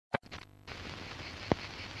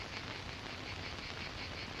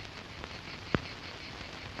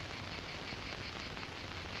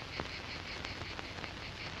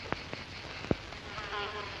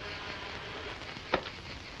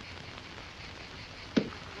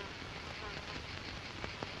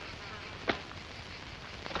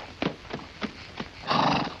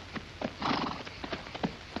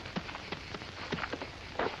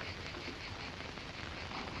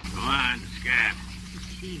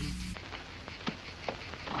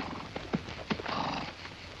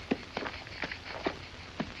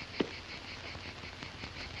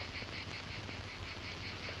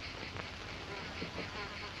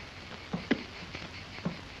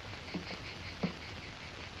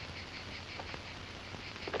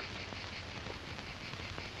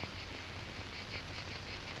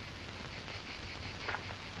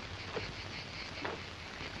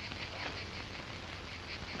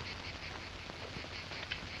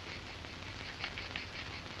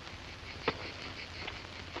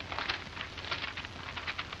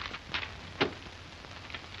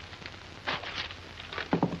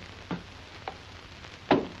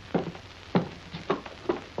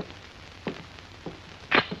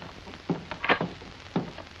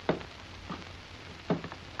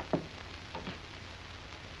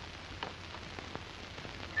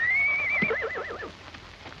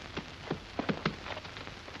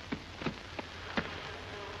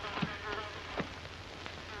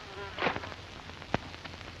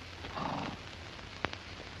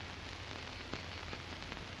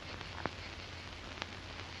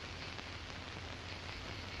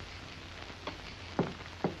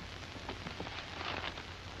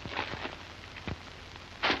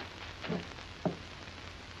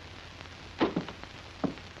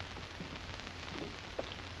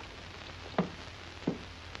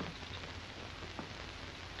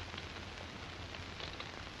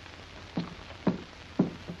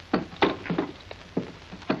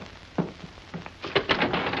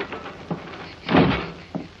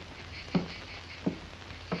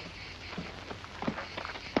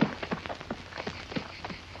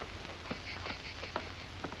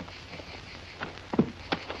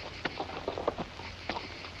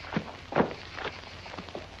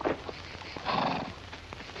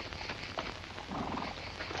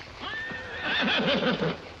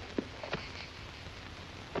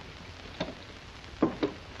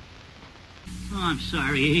Oh, I'm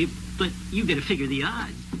sorry, Abe, but you gotta figure the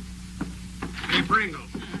odds. Hey, Pringle.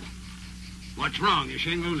 What's wrong? Your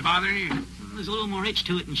shingles bothering you? There's a little more itch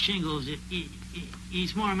to it than shingles.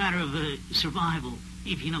 It's more a matter of survival,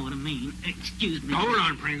 if you know what I mean. Excuse me. Hold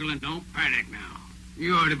on, Pringle, and don't panic now.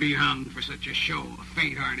 You ought to be hung for such a show of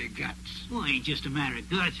faint-hearted guts. Well, it ain't just a matter of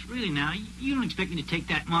guts. Really now, you don't expect me to take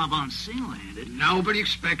that mob on single-handed. Nobody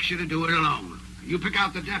expects you to do it alone. You pick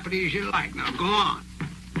out the deputies you like. Now, go on.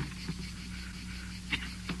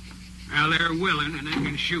 Well, they're willing, and they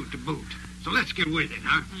can shoot to boot. So let's get with it,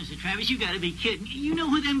 huh? Mr. Travis, you gotta be kidding. You know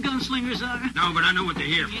who them gunslingers are? No, but I know what they're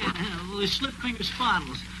here for. Yeah, well, there's Slipfinger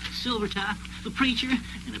Spottles, Silvertop, the Preacher,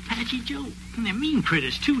 and Apache Joe. And they're mean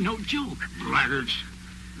critters, too, no joke. Blackguards.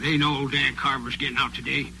 They know old Dan Carver's getting out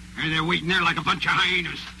today, and they're waiting there like a bunch of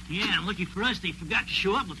hyenas. Yeah, and lucky for us, they forgot to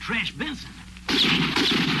show up with Trash Benson.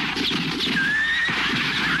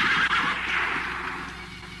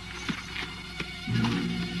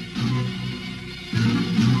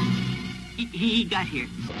 He got here.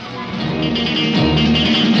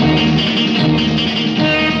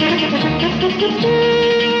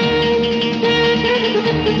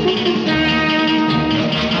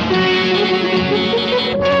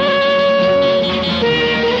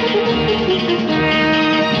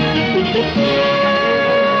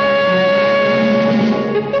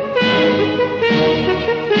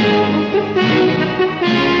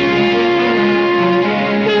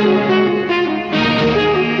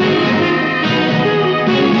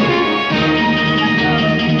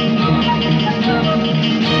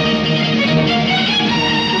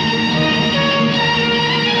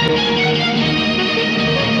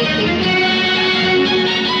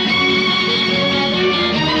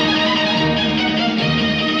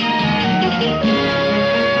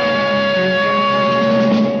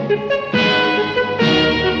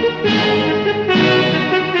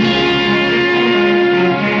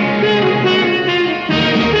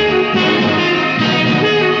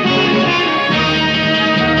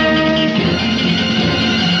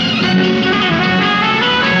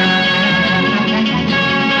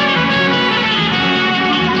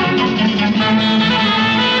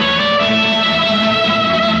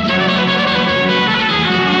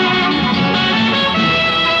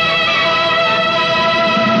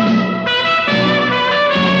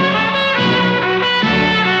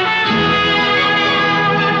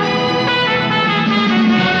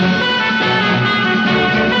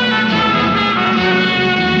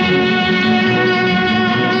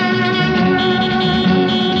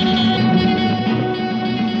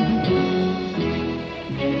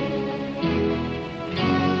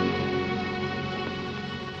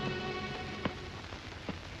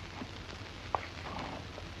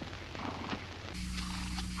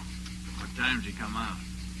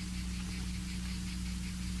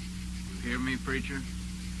 Hear me, preacher?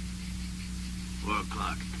 4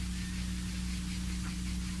 o'clock.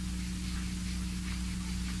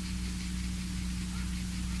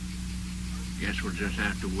 Guess we'll just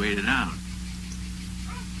have to wait it out.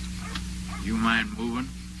 You mind moving,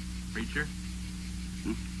 preacher?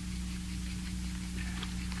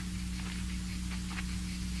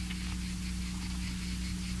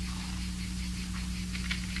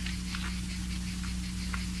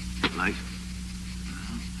 Light?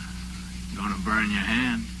 Gonna burn your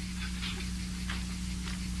hand.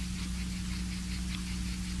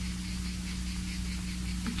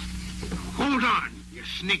 Hold on, you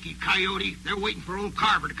sneaky coyote. They're waiting for old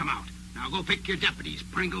Carver to come out. Now go pick your deputies,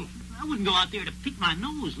 Pringle. I wouldn't go out there to pick my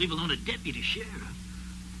nose, leave alone a deputy sheriff.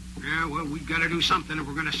 Yeah, well, we've got to do something if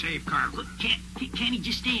we're going to save Carver. Look, can't he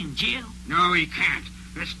just stay in jail? No, he can't.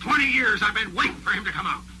 It's 20 years I've been waiting for him to come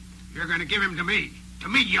out. You're going to give him to me. To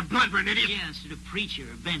me, you blood-red idiot. Yeah, instead of Preacher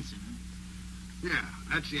or Benson. Yeah,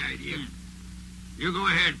 that's the idea. You go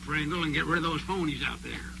ahead, Pringle, and get rid of those phonies out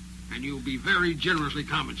there. And you'll be very generously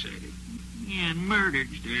compensated. Yeah, and murdered.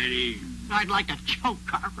 Steady. I'd like to choke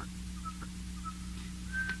Carver.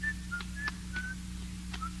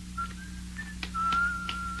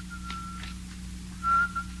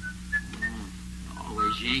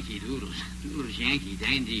 Always Yankee Doodles. Doodles Yankee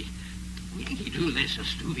dandy. Yankee Doodle, they're so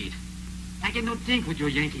stupid. I can not think what your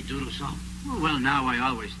Yankee Doodle saw. Oh, well, now I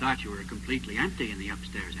always thought you were completely empty in the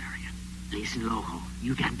upstairs area. Listen, loco,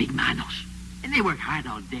 you got big manos. And they work hard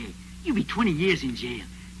all day. You be 20 years in jail.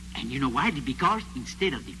 And you know why? Because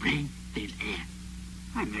instead of the brain, there's air.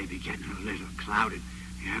 I may be getting a little clouded.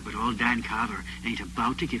 Yeah, but old Dan Carver ain't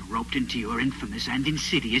about to get roped into your infamous and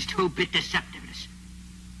insidious two-bit deceptiveness.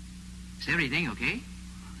 Is everything okay?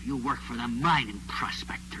 You work for the mining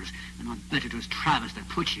prospectors, and I'll bet it was Travis that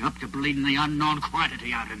put you up to bleeding the unknown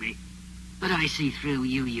quantity out of me. But I see through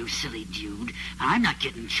you, you silly dude. I'm not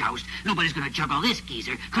getting choused. Nobody's gonna juggle this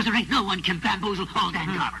geezer, because there ain't no one can bamboozle old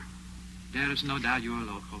Dan Carver. There's no doubt you're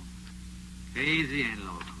loco. Easy and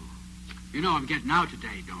loco. You know I'm getting out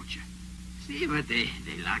today, don't you? See, but they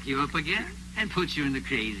lock you up again and put you in the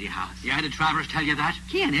crazy house. Yeah, did Travers tell you that?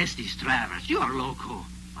 ¿Quién es this Travers? You're loco.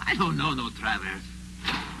 I don't know no Travers.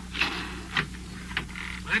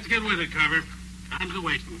 Let's get with it, Carver. Time's a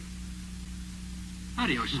wasting.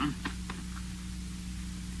 Adios, son.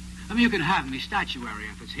 I mean, you can have me statuary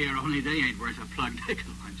if it's here, only they ain't worth a plug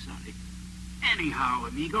nickel, I'm sorry. Anyhow,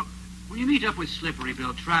 amigo, when you meet up with Slippery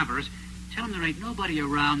Bill Travers, tell him there ain't nobody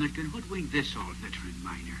around that can hoodwink this old veteran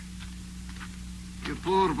miner. Your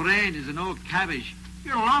poor brain is an old cabbage.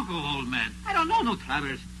 You're a loco, old man. I don't know no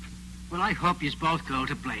Travers. Well, I hope yous both go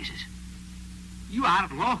to places. You are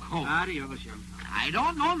loco. Adios, young. I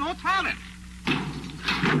don't know no Travers.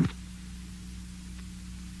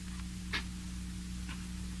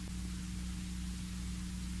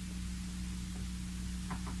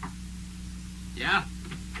 Yeah?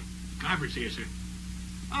 Carver's here, sir.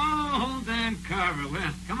 Oh, old Dan Carver.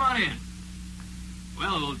 Well, come on in.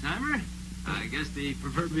 Well, old-timer, I guess the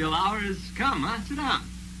proverbial hour has come, huh? Sit down.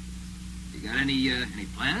 You got any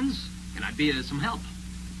plans? Can I be of some help?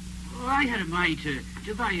 Oh, I had a mind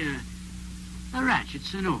to buy a ranch at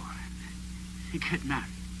Sonora. Get married.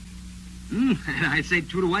 And I'd say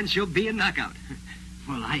 2 to 1 she'll be a knockout.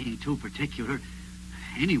 Well, I ain't too particular.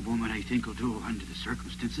 Any woman I think will do under the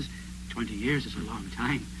circumstances. 20 years is a long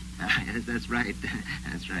time. Yes, that's right.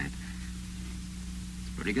 That's right. It's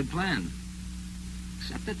a pretty good plan.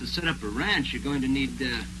 Except that to set up a ranch, you're going to need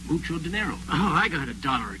mucho dinero. Oh, I got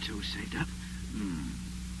 $1 or 2 saved up.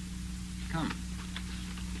 Come.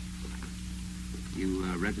 You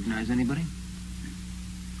recognize anybody?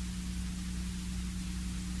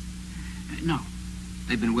 No.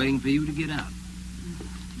 They've been waiting for you to get out.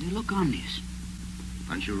 They look ominous.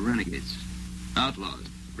 Bunch of renegades. Outlaws.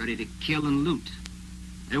 Ready to kill and loot.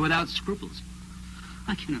 They're without scruples.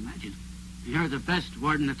 I can imagine. You're the best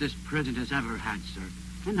warden that this prison has ever had, sir.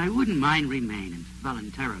 And I wouldn't mind remaining,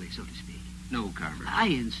 voluntarily, so to speak. No, Carver. I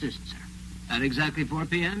insist, sir. At exactly 4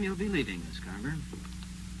 p.m., you'll be leaving us, Carver.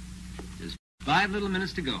 Just 5 little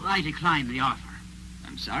minutes to go. Well, I decline the offer.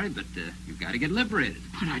 I'm sorry, but you've got to get liberated.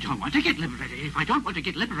 But I don't want to get liberated. If I don't want to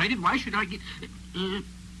get liberated, why should I get...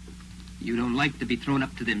 You don't like to be thrown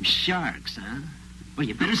up to them sharks, huh? Well,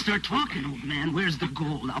 you better start talking, old man. Where's the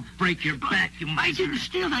gold? I'll break your back, you miser. I didn't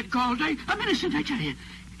steal that gold. I'm innocent, I tell you.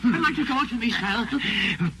 I'd like to go to me cell.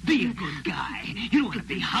 Be a good guy. You don't want to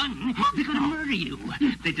be hung. They're going to murder you.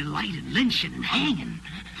 They delight in lynching and hanging.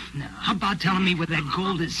 Now, how about telling me where that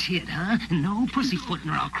gold is hid, huh? No pussyfooting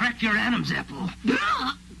or I'll crack your Adam's apple. The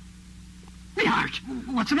heart.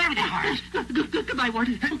 What's the matter with the heart? Goodbye,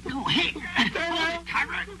 warden. No, hey.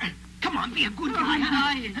 Carver. Come Come on, be a good guy.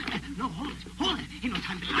 No, hold it. Ain't no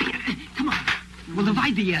time to lie yet. Come on. We'll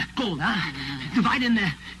divide the gold, huh? Divide in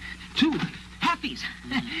two halfies.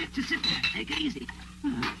 Just sit there. Take it easy.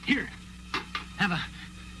 Here. Have a...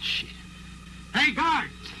 Shit. Hey, guard!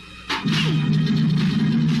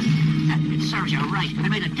 It serves you right. I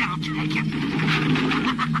made a devil take you.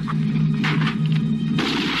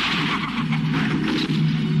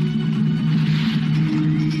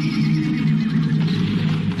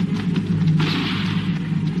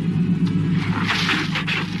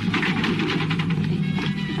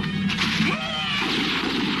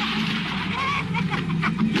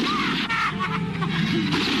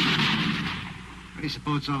 What do you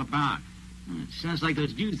suppose it's all about? It sounds like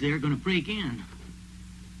those dudes there are going to break in.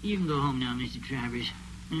 You can go home now, Mr. Travers.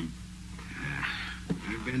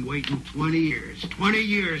 I've been waiting 20 years. 20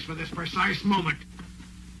 years for this precise moment.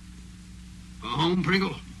 Go home,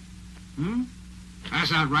 Pringle.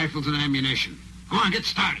 Pass out rifles and ammunition. Go on, get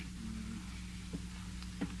started.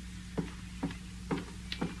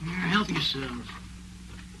 Help yourself.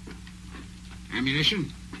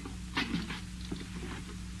 Ammunition?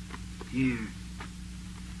 Here.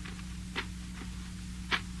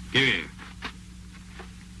 Give here.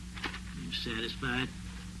 You satisfied?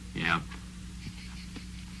 Yep.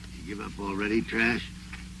 You give up already, Trash?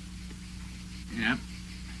 Yep.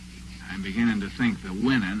 I'm beginning to think the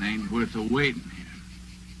winning ain't worth the waiting here.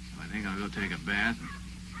 So I think I'll go take a bath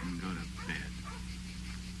and go to bed.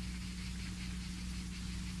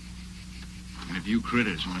 And if you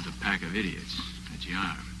critters weren't a pack of idiots that you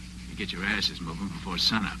are, you get your asses moving before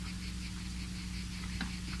sunup.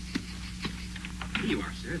 Here you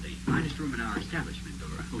are, sir. The finest room in our establishment,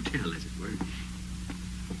 or hotel, as it were.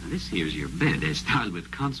 Now, this here's your bed. It's styled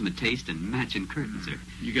with consummate taste and matching curtains, sir.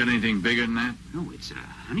 You got anything bigger than that? No, it's a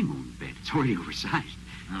honeymoon bed. It's already oversized.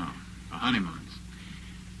 Oh, for honeymoons.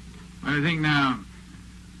 Well, I think now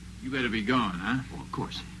you better be going, huh? Oh, of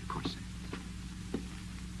course, sir.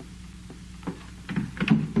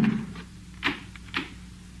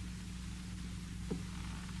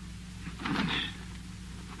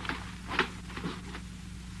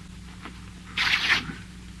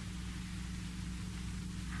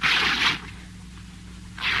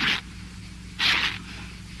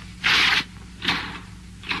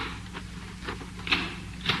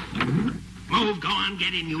 Go on,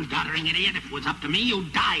 get in, you doddering idiot. If it was up to me,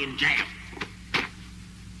 you'd die in jail.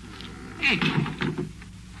 Hey,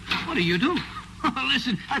 what do you do?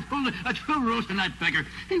 Listen, I pulled Rose and that beggar.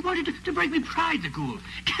 He wanted to break me pride, the ghoul.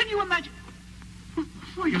 Can you imagine?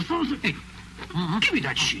 Well, you're supposed to... Hey, give me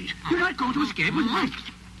that sheet. You're not going to escape with me.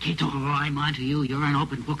 Keep all I'm on to you. You're an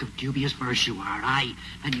open book of dubious verse, you are. Aye.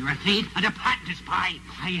 And you're a thief and a patent spy.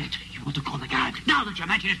 Quiet. You want to call the guard. Now that you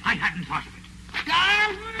mention it, I hadn't thought of it.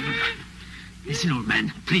 Guard! Listen, old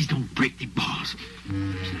man, please don't break the balls.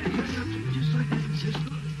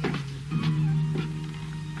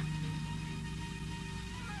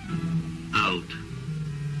 Out.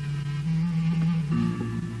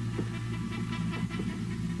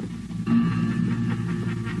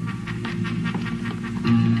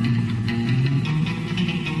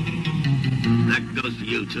 That goes for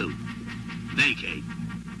you, too. Vacate.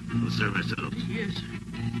 We'll serve ourselves. Yes.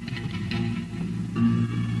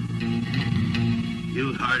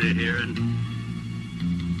 You hard of hearing?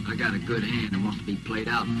 I got a good hand that wants to be played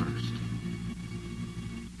out first.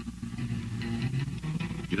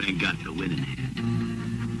 You ain't got no winning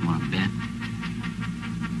hand. Want to bet?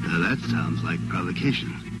 Now that sounds like provocation.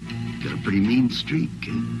 Got a pretty mean streak,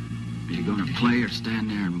 kid. Are you going to play or stand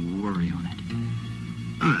there and worry on it?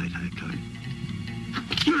 All right, High Card.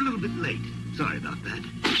 You're a little bit late. Sorry about that.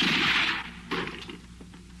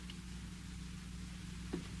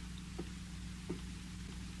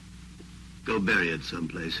 Go bury it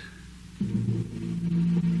someplace.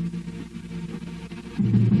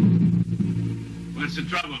 What's the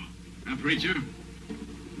trouble? Huh, preacher?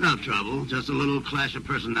 No trouble, just a little clash of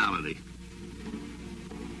personality.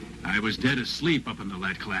 I was dead asleep up until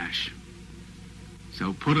that clash.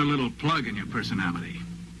 So put a little plug in your personality.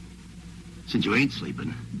 Since you ain't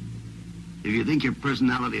sleeping, if you think your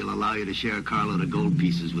personality will allow you to share a carload of gold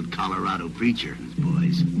pieces with Colorado Preacher and his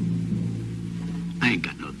boys, I ain't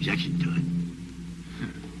got no objection to it.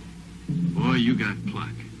 Boy, you got pluck,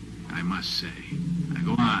 I must say. Now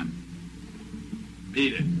go on.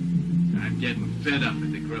 Beat it. I'm getting fed up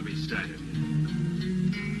at the grubby sight of you.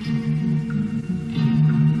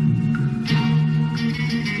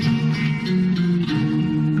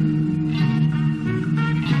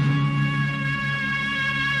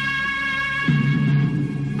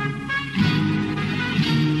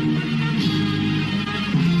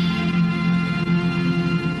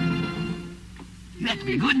 to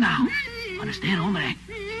be good now. Understand, hombre?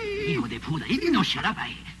 Hijo de puta. He didn't know shut up,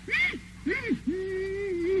 eh?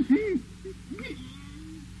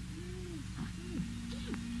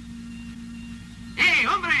 Hey,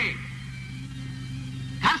 hombre!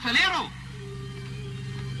 Carcelero!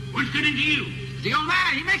 What's good into you? The old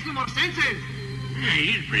man, he makes no more senses. Yeah,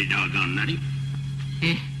 he's pretty doggone nutty.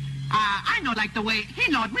 I don't like the way he's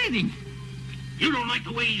not breathing. You don't like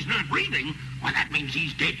the way he's not breathing? Why, that means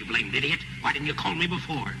he's dead, you blamed idiot. Why didn't you call me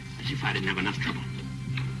before? As if I didn't have enough trouble.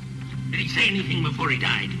 Did he say anything before he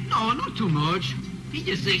died? No, not too much. He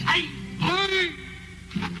just says, "Hey, Hey!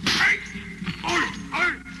 Hey!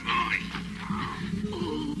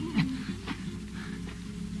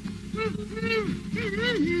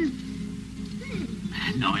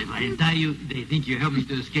 No, if I tie you, they think you helped me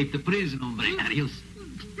to escape the prison, hombre. Adios.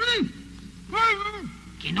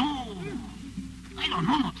 Que no. I don't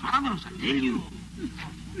know no troubles, I tell you.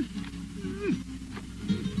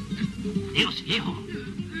 Dios, viejo.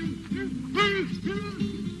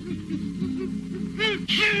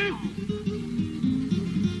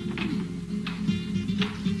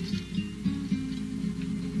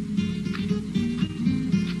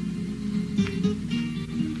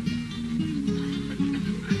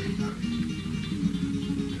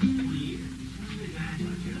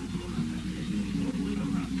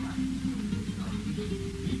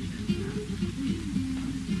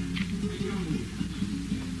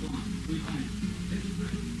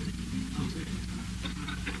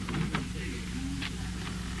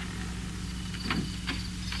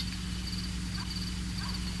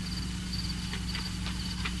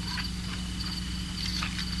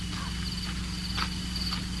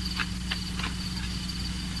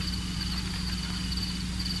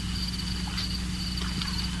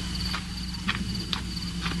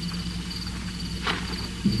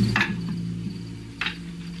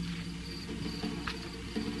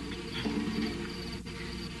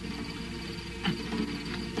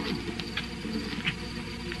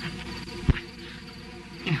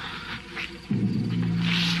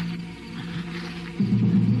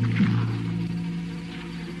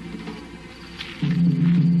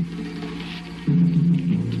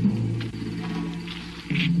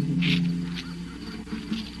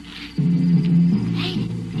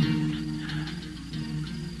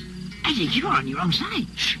 You're on your own side.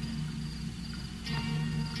 Shh.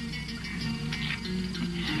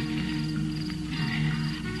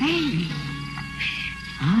 Hey.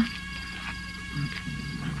 Huh?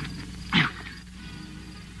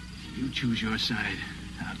 You choose your side,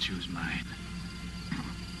 I'll choose mine.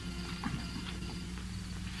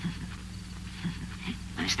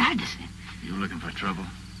 Understand? You looking for trouble?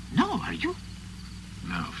 No, are you?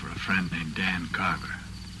 No, for a friend named Dan Carver.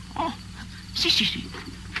 Oh, si.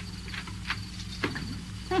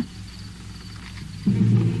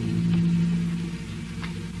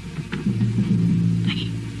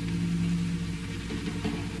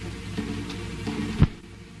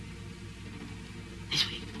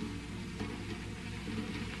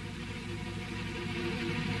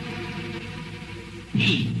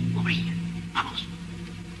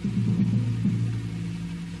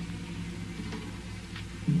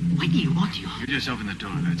 Yourself in the door,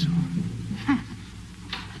 that's all.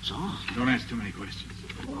 That's all? Don't ask too many questions.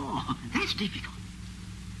 Oh, that's difficult.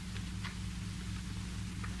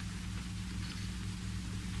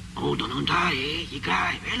 Oh, don't die, eh? You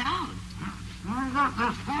cry very loud.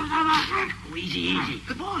 Oh, easy.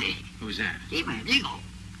 Good boy. Who's that? Hey, my amigo.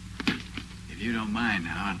 If you don't mind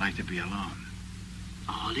now, I'd like to be alone.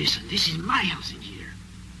 Oh, listen, this is my house in here.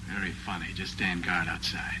 Very funny. Just stand guard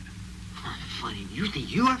outside. Funny? You think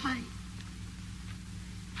you are funny?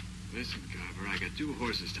 Listen, Carver, I got 2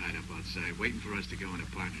 horses tied up outside, waiting for us to go into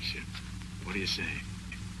partnership. What do you say?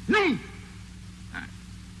 No!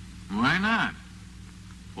 Why not?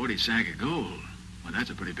 40 sack of gold. Well, that's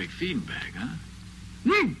a pretty big feeding bag, huh?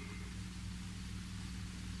 No!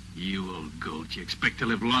 You old goat, you expect to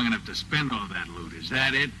live long enough to spend all that loot, is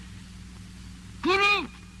that it? Get out!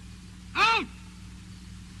 Out!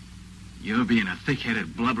 You're being a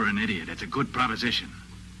thick-headed, blubbering idiot. That's a good proposition.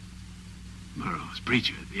 Burroughs,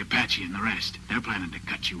 Preacher, the Apache, and the rest. They're planning to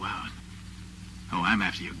cut you out. Oh, I'm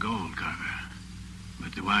after your gold, Carver.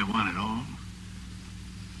 But do I want it all?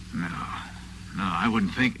 No, I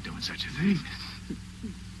wouldn't think of doing such a thing.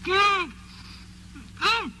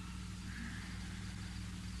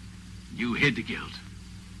 You hid the guilt,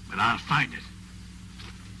 but I'll find it.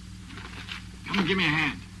 Come and give me a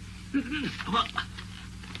hand. Well,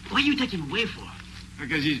 what are you taking him away for?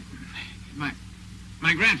 Because he's my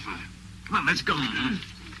grandfather. Come on, let's go.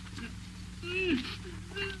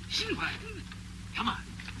 See what? Come on.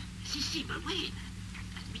 See, but wait.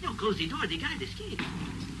 Don't close the door. The guy escaped.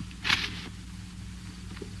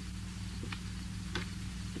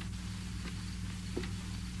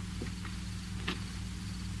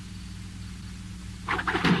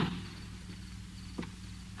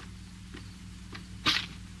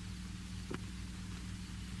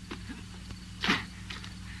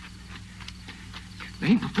 There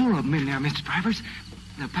ain't but 4 of them in there, Mr. Travers.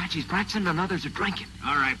 The Apache's practicing and others are drinking.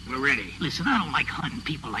 All right, we're ready. Listen, I don't like hunting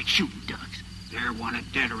people like shooting ducks. They're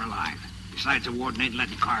wanted dead or alive. Besides, the warden ain't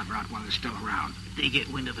letting Carver out while they're still around. If they get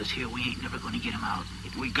wind of us here, we ain't never going to get them out.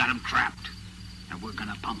 If we got 'em trapped, then we're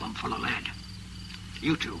gonna pump 'em full of lead.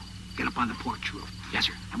 You two, get up on the porch roof. Yes,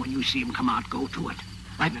 sir. And when you see 'em come out, go to it.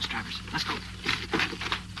 Right, Mr. Travers. Let's go.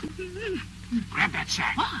 Grab that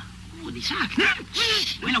sack. Ah, oh, the sack.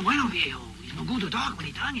 Bueno, viejo. It's no good to talk when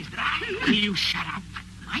the tongue is dry. You shut up.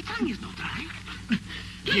 My tongue is not dry.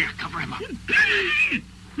 Here, cover him up.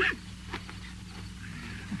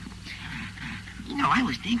 You know, I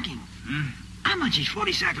was thinking, how much is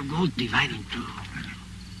 40 sacks of gold divided in two?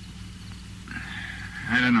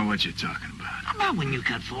 I don't know what you're talking about. About when you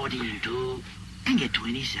cut 40 in two and get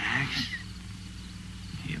 20 sacks.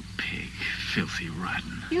 You pig. Filthy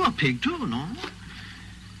rotten. You're a pig too, no?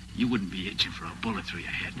 You wouldn't be itching for a bullet through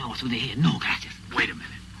your head. No, through the head. No, gracias. Wait a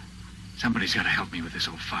minute. Somebody's got to help me with this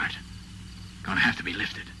old fart. Gonna have to be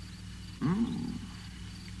lifted.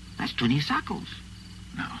 That's 20 sacos.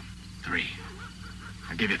 No, 3.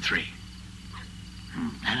 I'll give you 3.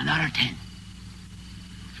 And another 10.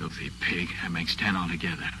 Filthy pig. That makes 10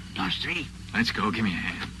 altogether. That's 3. Let's go. Give me a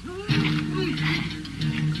hand.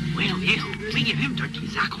 Bueno, viejo, we give him 13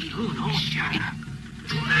 sacos too, no? Shut up.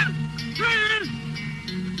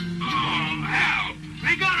 Oh, hell!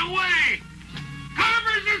 They got away!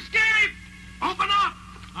 Carver's escaped! Open up!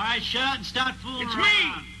 All right, shut up and start fooling It's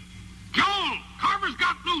around. me! Joel! Carver's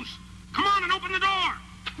got loose! Come on and open the door!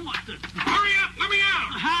 What the? Hurry up! Let me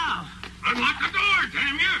out! How? Unlock the door,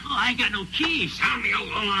 damn you! Oh, I ain't got no keys. Sound the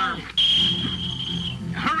alarm!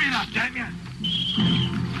 Hurry it up, damn you!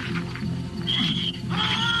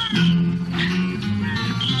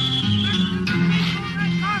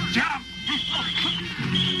 Jump!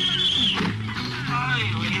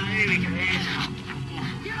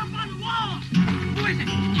 Get up on the wall! Who is it?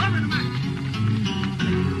 Cover him up.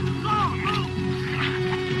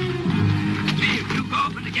 You go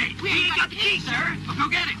open the gate. We ain't got the key, sir. Well, go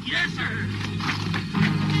get it. Yes, sir.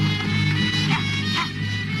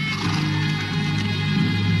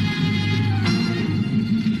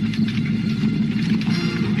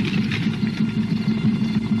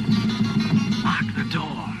 Lock the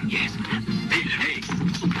door. Yes. Hey.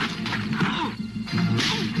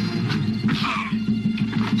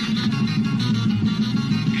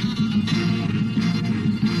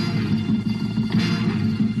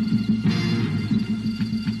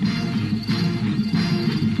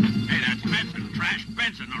 Hey, that's Benson. Trash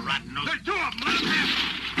Benson, a rotten nose. There's 2 of them. Let him have.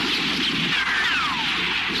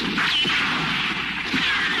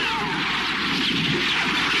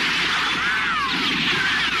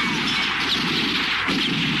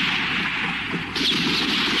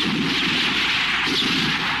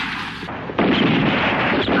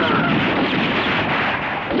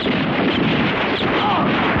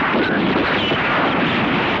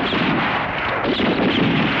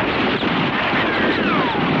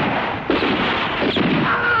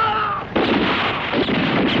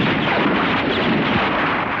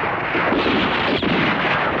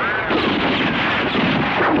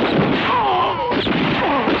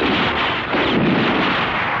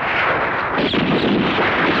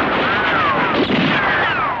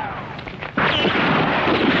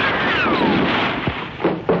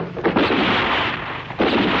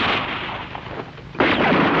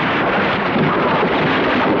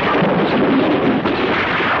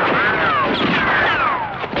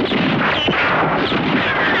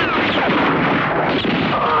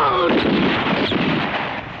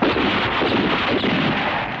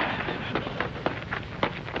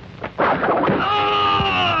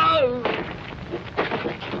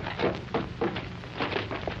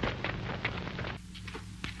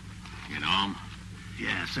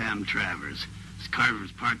 Sam Travers. Was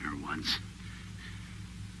Carver's partner once.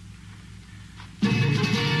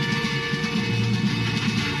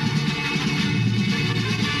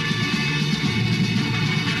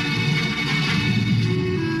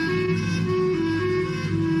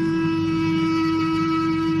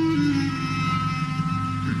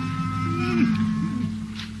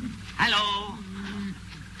 Hello.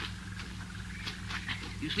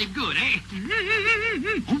 You sleep good, eh?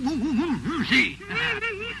 See.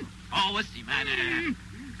 Oh, what's the matter?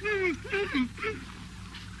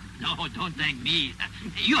 No, don't thank me.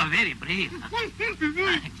 You are very brave.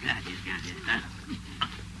 Gracias.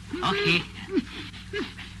 Okay.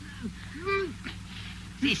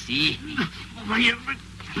 See.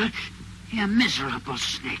 You miserable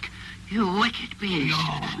snake. You wicked beast.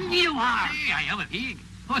 No. You are. Hey, I am a pig.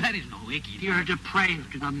 Oh, that is no wicked. You're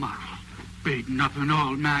depraved and immoral. Beaten up an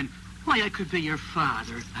old man. Why, I could be your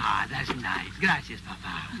father. Ah, that's nice. Gracias,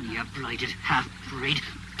 Papa. You blighted half-breed.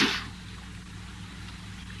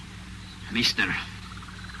 Mister,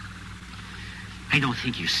 I don't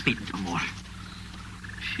think you speak no more.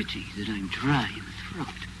 Pity that I'm dry in the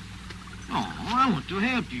throat. Oh, I want to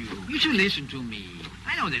help you. You should listen to me.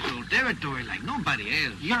 I know this old territory like nobody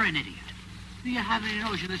else. You're an idiot. Do you have any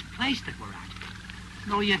notion of this place that we're at?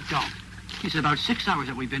 No, you don't. It's about 6 hours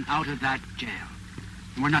that we've been out of that jail.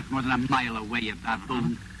 We're not more than a mile away, you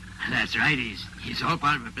baboon. That's right. It's all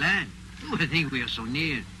part of a plan. You would think we are so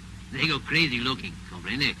near. They go crazy looking.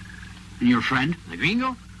 Comprende? And your friend? The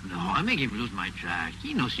gringo? No, I make him lose my track.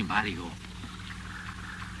 He knows simpático.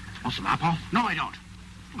 Want some apple? No, I don't.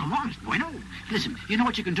 Come on, it's bueno. Listen, you know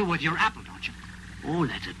what you can do with your apple, don't you? Oh,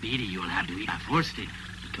 that's a pity you'll have to eat a forced it.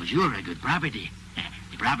 Because you're a good property.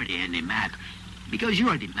 The property and the map. Because you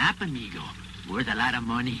are the map, amigo. Worth a lot of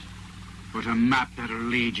money. But a map that'll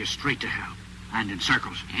lead you straight to hell. And in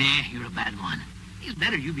circles. You're a bad one. It's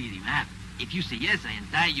better you be the map. If you say yes, I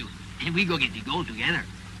untie you. And we go get the gold together.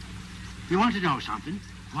 You want to know something?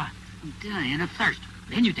 What? I'm dying of thirst.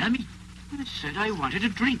 Then you tell me. I said I wanted a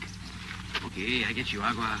drink. Okay, I get you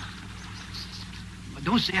agua. But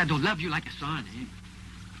don't say I don't love you like a son, eh?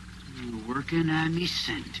 You're working on me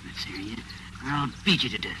sentiments, are you? Or I'll beat you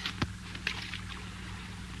to death.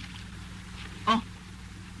 Oh.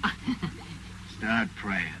 Start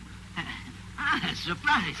praying.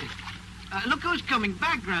 Surprise. Look who's coming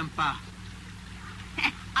back, Grandpa.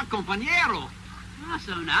 A compañero. Oh,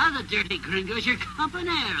 so now the dirty gringo's your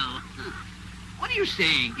compañero. What are you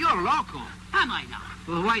saying? You're loco. Am I not?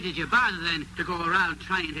 Well, why did you bother then to go around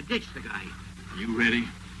trying to ditch the guy? You ready?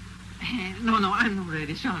 No, I'm not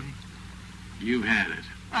ready, sorry. You've had it.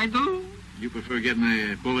 I do? You prefer getting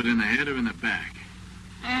a bullet in the head or in the back?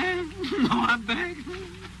 No, I beg.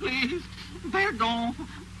 Please. Pardon.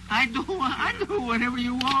 I do whatever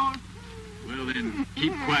you want. Well, then,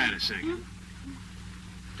 keep quiet a second.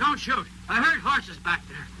 Don't shoot. I heard horses back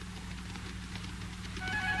there.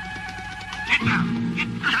 Get down. Get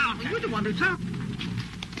down. You're the one who's up.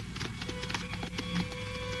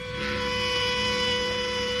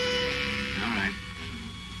 All right.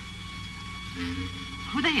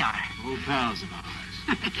 Who they are? Old pals of ours.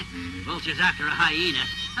 Vulture's after a hyena.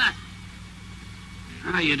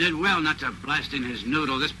 Ah, you did well not to blast in his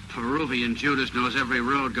noodle. This Peruvian Judas knows every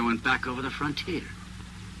road going back over the frontier.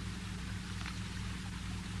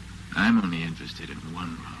 I'm only interested in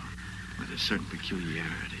one road, with a certain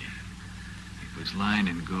peculiarity. It was lined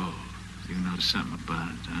in gold. You know something about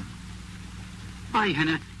it, huh? Why,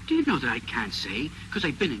 Hannah, do you know that I can't say? Because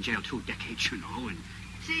I've been in jail 2 decades, you know, and...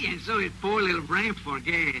 See, and so his poor little brain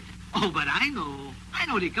forget. Oh, but I know. I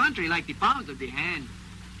know the country like the palms of the hand.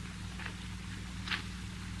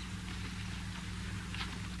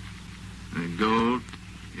 The gold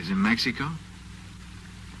is in Mexico?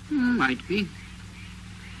 Might be.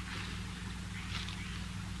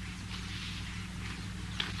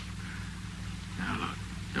 Now, look,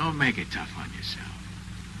 don't make it tough on yourself.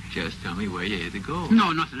 Just tell me where you hid the gold.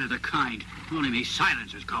 No, nothing of the kind. Only me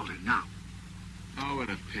silence is golden now. Oh, what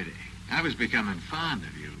a pity. I was becoming fond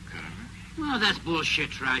of you, Carver. Well, that's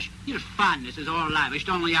bullshit, Trash. Your fondness is all lavished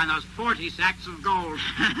only on those 40 sacks of gold.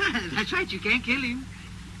 That's right, you can't kill him.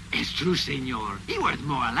 It's true, senor. He's worth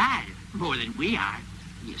more alive. More than we are.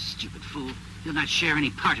 You stupid fool. You'll not share any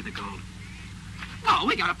part of the gold. No,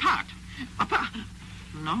 we got a part. A part.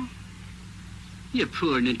 No? You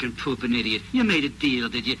poor nincompoop idiot. You made a deal,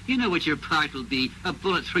 did you? You know what your part will be. A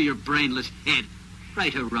bullet through your brainless head.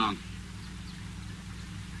 Right or wrong.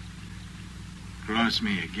 Cross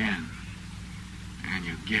me again, and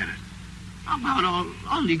you get it. About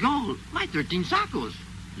all the gold. My 13 sacos.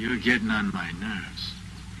 You're getting on my nerves.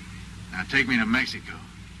 Now take me to Mexico.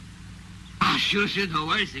 Ah, sure, no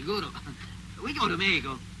worries, seguro. We go to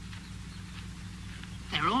Mexico.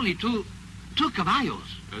 There are only two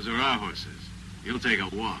caballos. Those are our horses. You'll take a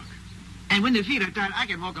walk. And when the feet are tired, I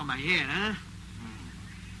can walk on my head, huh?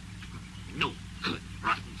 No good.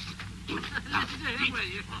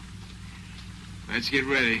 Let's get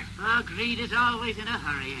ready. Oh, greed is always in a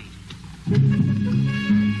hurry, ain't it?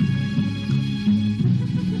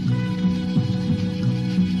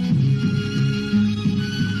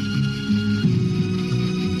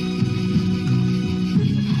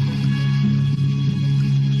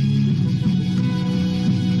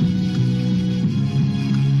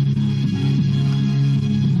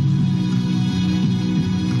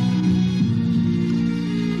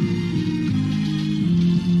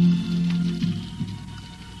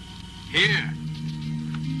 Here.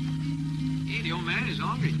 Hey, the old man is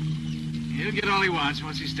hungry. He'll get all he wants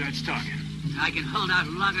once he starts talking. I can hold out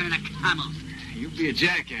longer than a camel. You'd be a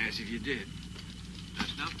jackass if you did.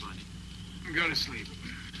 That's not funny. Go to sleep.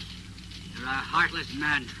 You're a heartless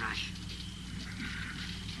man, Trash.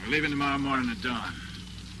 We're leaving tomorrow morning at dawn.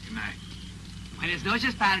 Good night. Buenas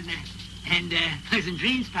noches, partner. And pleasant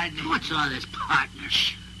dreams, partner. What's all this partner?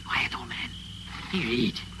 Shh. Quiet, old man. Here,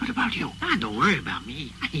 eat. What about you? Ah, don't worry about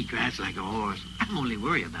me. I eat grass like a horse. I'm only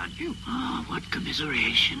worried about you. Oh, what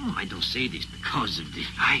commiseration. Oh, I don't say this because of the...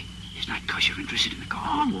 It's not because you're interested in the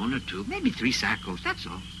car. Oh, one or two, maybe 3 sackos, that's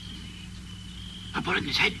all. I'll put it in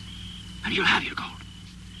his head, and you'll have your gold.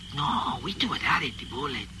 No, we do without it, the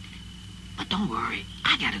bullet. But don't worry,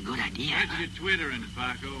 I got a good idea. Where's your twittering,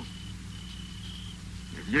 Paco?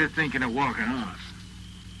 If you're thinking of walking off,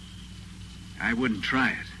 I wouldn't try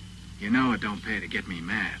it. You know it don't pay to get me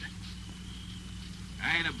mad.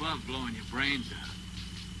 I ain't above blowing your brains out.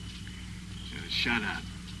 Just shut up.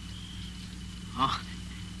 Oh,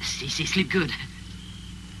 see, sleep good.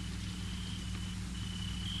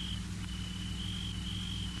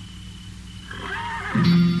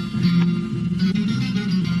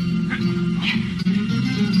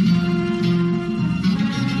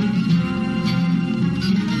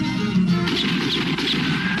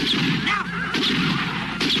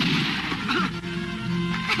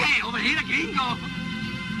 Hey, over here, gringo.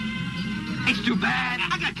 It's too bad.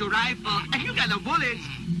 I got your rifle, and you got the bullets.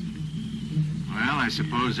 Well, I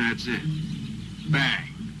suppose that's it. Bang.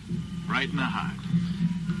 Right in the heart.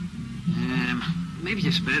 Maybe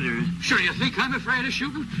it's better. Sure, you think I'm afraid of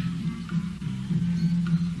shooting?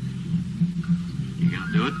 You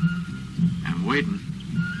gonna do it? I'm waiting.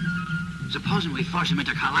 Supposing we force him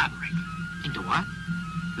into collaborate. Into what?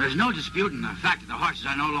 There's no disputing the fact that the horses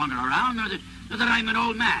are no longer around, nor that I'm an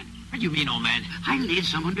old man. What do you mean, old man? I need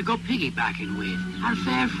someone to go piggybacking with. A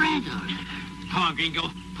fair friend of mine. Come on, Gringo.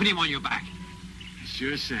 Put him on your back. It's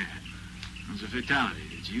sure sad. It was a fatality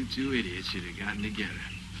that you two idiots should have gotten together.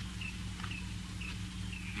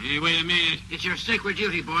 Hey, wait a minute. It's your sacred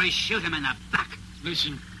duty, boys. Shoot him in the back.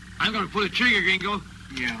 Listen, I'm going to pull the trigger, Gringo.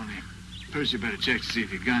 Yeah, only first you better check to see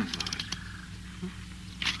if your gun's loaded.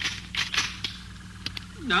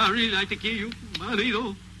 No, I really like to kill you,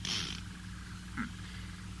 Marito.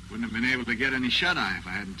 Wouldn't have been able to get any shut-eye if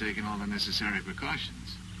I hadn't taken all the necessary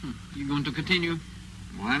precautions. You going to continue?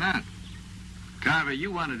 Why not? Carver,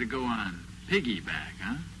 you wanted to go on piggyback,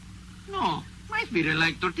 huh? No, my feet are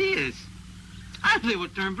like tortillas. I they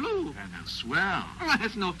would turn blue. Now, swell.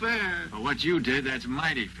 That's no fair. For what you did, that's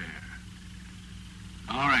mighty fair.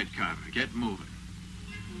 All right, Carver, get moving.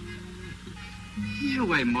 You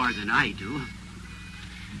weigh more than I do.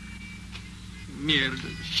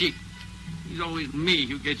 Mierda, shit. It's always me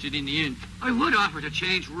who gets it in the end. I would offer to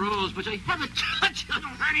change rules, but I have a touch on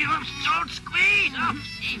ready of don't squeeze. Oh,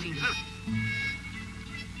 easy.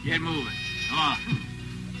 Get moving. Come on.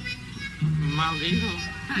 Maldito.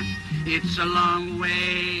 It's a long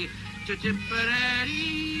way to Tipperary.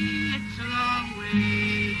 It's a long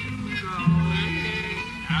way to go.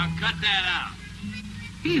 Now cut that out.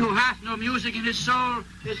 He who hath no music in his soul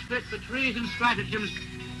is fit for treason, stratagems,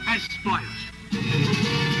 and spoils.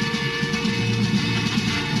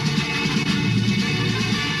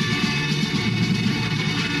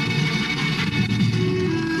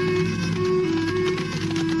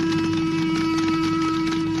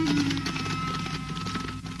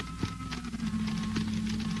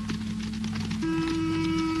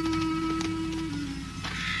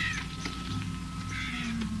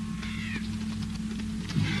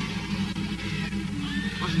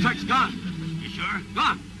 Truck's gone. You sure?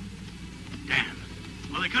 Gone. Damn.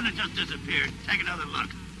 Well, they couldn't have just disappeared. Take another look.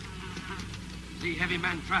 See heavy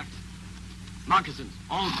man tracks. Moccasins,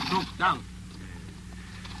 all broke down.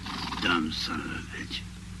 Dumb son of a bitch.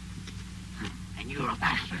 And you're a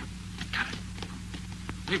bastard. Cut it.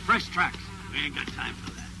 Hey, fresh tracks. We ain't got time for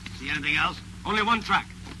that. See anything else? Only one track.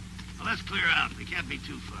 Well, let's clear out. We can't be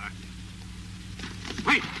too far.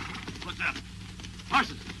 Wait. What's up?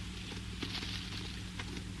 Horses.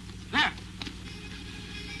 There.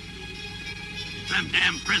 Them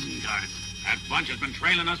damn prison guards. That bunch has been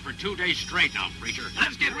trailing us for 2 days straight now, Preacher.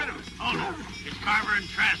 Let's get rid of it. Hold on. It's Carver and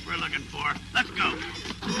Trask we're looking for. Let's go.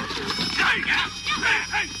 There you go.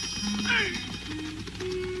 Hey, hey.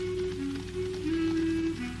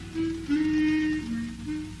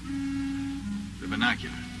 The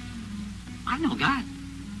binocular. I know God.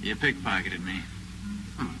 You pickpocketed me.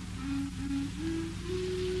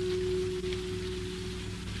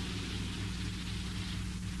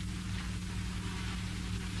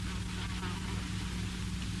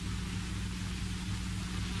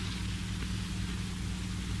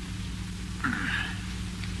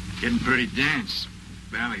 Getting pretty dense.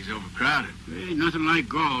 Valley's overcrowded. Ain't nothing like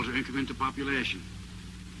gold to increment the population.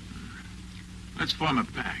 Let's form a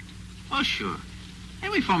pact. Oh, sure.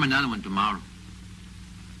 And we form another one tomorrow.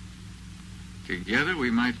 Together,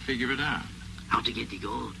 we might figure it out. How to get the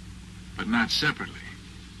gold? But not separately.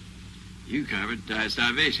 You, Carver, die of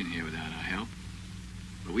starvation here without our help.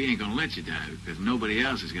 But we ain't gonna let you die because nobody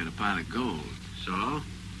else has got a pile of gold. So?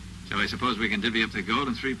 So I suppose we can divvy up the gold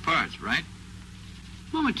in 3 parts, right?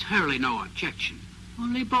 Momentarily, no objection.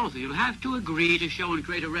 Only both of you'll have to agree to show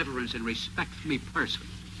greater reverence and respect for me personally.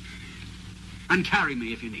 And carry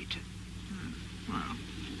me if you need to. Well,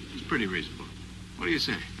 it's pretty reasonable. What do you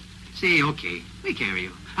say? Say, okay. We carry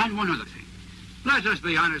you. And one other thing. Let us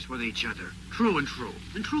be honest with each other. True and true.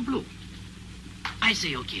 And true blue. I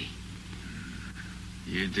say okay.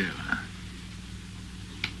 You do, huh?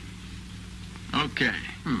 Okay.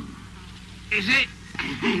 Is it?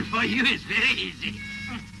 For you, it's very easy.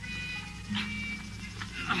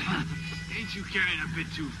 Ain't you carrying a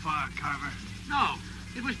bit too far, Carver? No.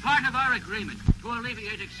 It was part of our agreement to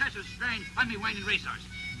alleviate excessive strain on me waning resource.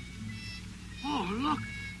 Oh, look.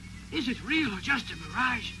 Is it real or just a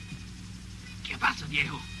mirage? ¿Qué pasa,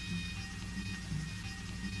 viejo?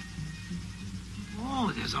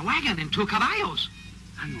 Oh, there's a wagon and 2 caballos.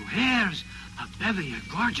 And mujeres, a bevy of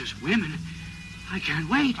gorgeous women. I can't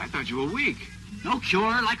wait. I thought you were weak. No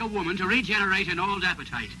cure like a woman to regenerate an old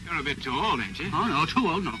appetite. You're a bit too old, ain't you? Oh, no, too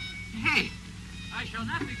old, no. Hey, I shall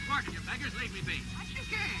not be thwarted, you beggars. Leave me be.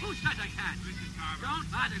 Who says I can't?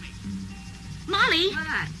 Don't bother me. Molly,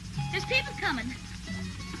 there's people coming.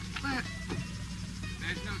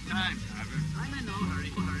 There's no time, Carver. I'm in no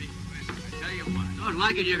hurry. Listen, I tell you what. Don't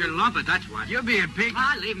like it, you can lump it, that's what. You're being big.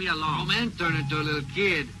 Leave me alone. Man turned into a little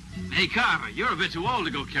kid. Hey, Carver, you're a bit too old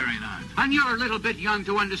to go carrying on. And you're a little bit young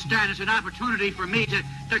to understand it's an opportunity for me to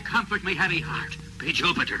comfort me heavy heart. Be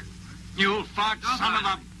Jupiter. You old fox, son of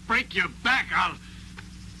a... Break your back, I'll...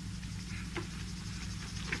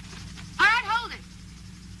 All right, hold it.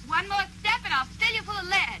 One more step and I'll fill you full of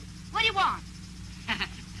lead. What do you want?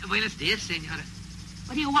 buenos dias, senora.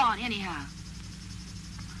 What do you want, anyhow?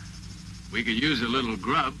 We could use a little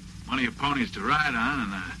grub, plenty of ponies to ride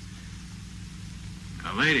on, and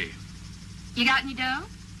a lady. You got any dough?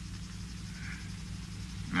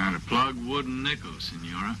 Not a plug wooden nickel,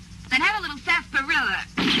 senora. Then have a little sarsaparilla.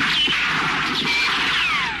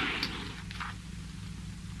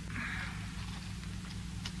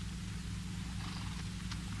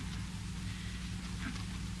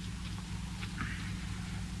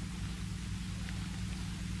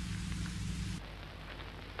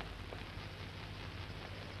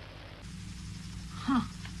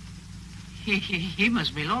 He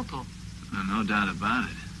must be local. No doubt about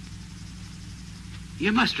it.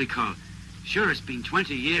 You must recall. Sure, it's been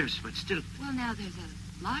 20 years, but still... Well, now, there's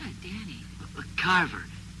a lot of Danny. Carver.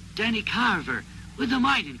 Danny Carver, with the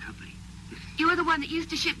mining company. You're the one that used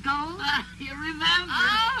to ship gold? You remember?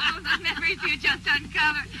 Oh, the memories you just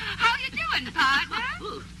uncovered. How you doing,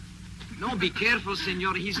 partner? No, be careful,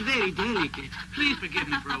 senora. He's very delicate. Please forgive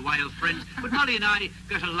me for a while, friends, but Molly and I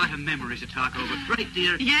got a lot of memories to talk over. Right,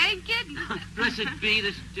 dear? You ain't kidding. Blessed be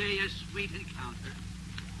this day of sweet encounter.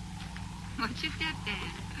 What's your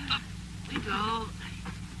stepdad? Up we go.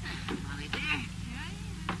 Molly, there.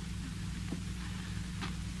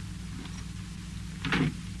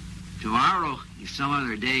 Tomorrow is some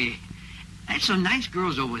other day. There's some nice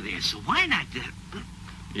girls over there, so why not?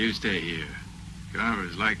 You stay here.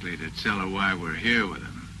 Carver's likely to tell her why we're here with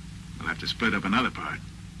him. We'll have to split up another part.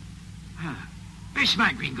 Where's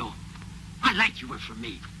my gringo? I like you were for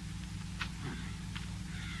me.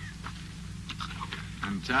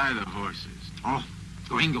 Untie the horses. Oh,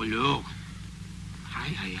 gringo, look.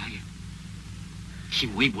 Ay. She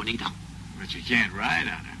muy bonita. But you can't ride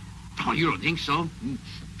on her. Oh, you don't think so?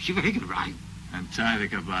 She very good ride. Untie the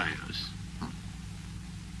caballos.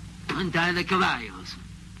 Untie the caballos.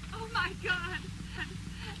 Oh, my God.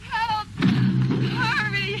 Help!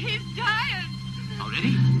 Hurry, he's dying.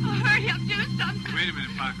 Already? Oh, hurry up, do something. Wait a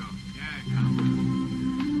minute, Paco. Yeah, come.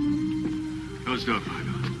 Close door,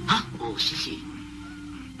 Paco. Huh? Oh, si.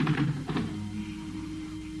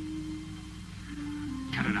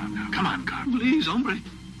 Cut it out now. Come on, Carver. Please, hombre.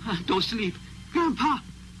 Don't sleep. Grandpa,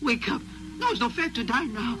 wake up. No, it's no fair to die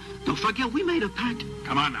now. Don't forget, we made a pact.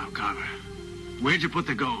 Come on now, Carver. Where'd you put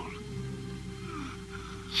the gold?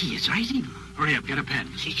 He is rising. Hurry up, get a pen.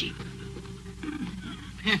 Si.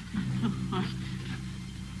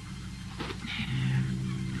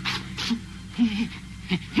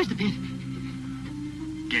 Here's the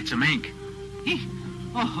pen. Get some ink. Ink?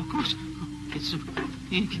 Oh, of course. Get some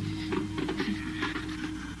ink.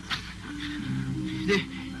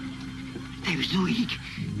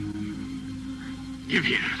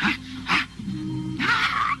 Give here.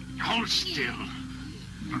 Hold still.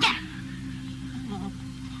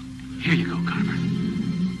 Here you go, Carver.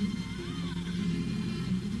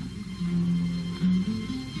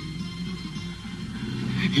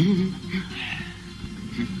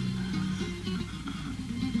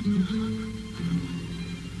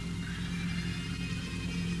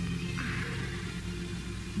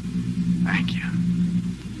 Thank you.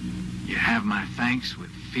 You have my thanks with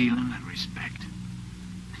feeling and respect.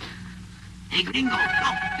 Hey, gringo. No,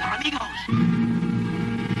 your amigos.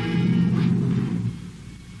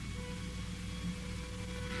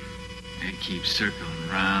 They keep circling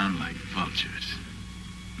round like vultures.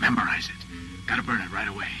 Memorize it. Gotta burn it right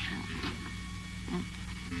away.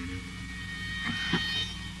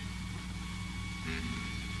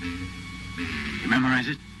 You memorize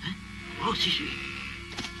it? Oh, sí, sí.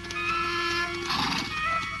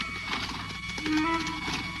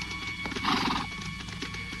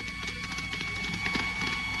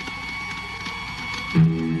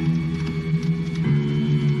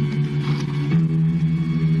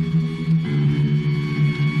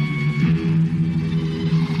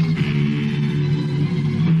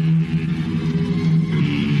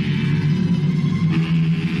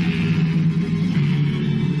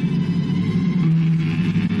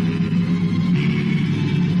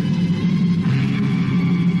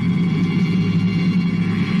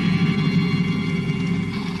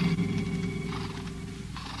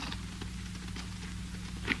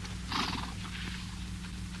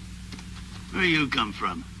 Where you come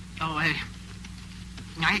from? Oh, I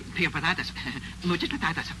peel patatas. Muchas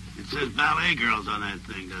patatas. It says ballet girls on that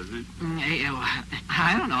thing, doesn't it?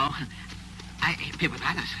 I don't know. I peel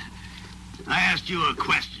patatas. I asked you a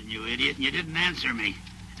question, you idiot, and you didn't answer me.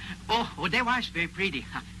 Oh, that was very pretty.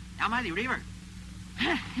 Down by the river.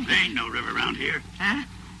 There ain't no river around here. Huh?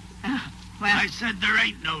 Well, I said there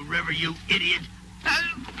ain't no river, you idiot.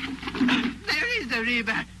 there is the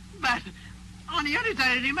river, but on the other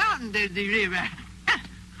side of the mountain there's the river.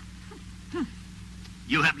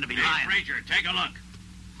 You happen to be lying. Hey, Frazier, take a look.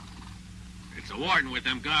 It's the warden with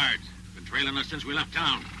them guards. Been trailing us since we left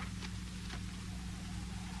town.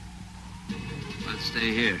 Let's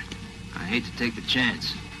stay here. I hate to take the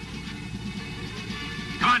chance.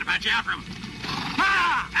 Come on, Apache, after him.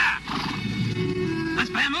 Let's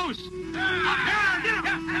vamoose.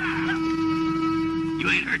 You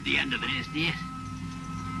ain't heard the end of it. Yes, yes.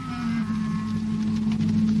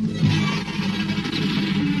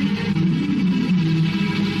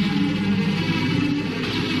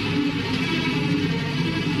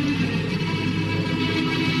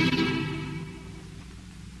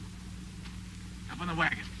 Up on the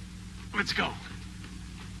wagon. Let's go.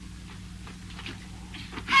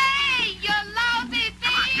 Hey, you lousy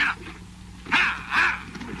thief! Get up.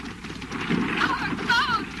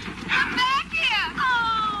 Oh, come back here!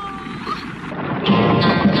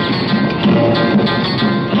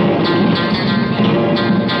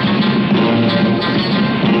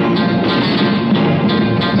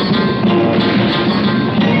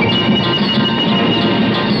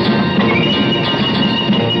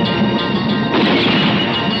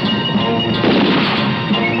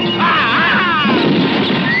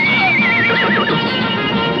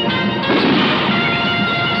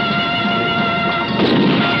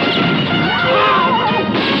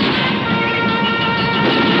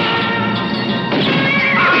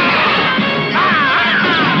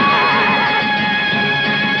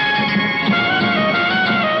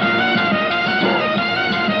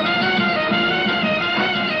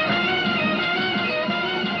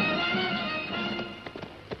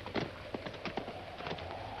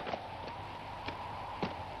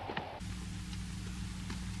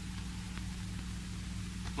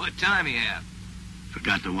 What time you have?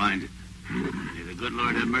 Forgot to wind it. May the good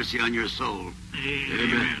Lord have mercy on your soul.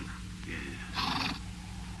 Amen. Yeah.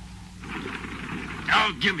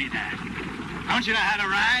 Oh, give me that. Don't you know how to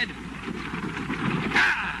ride?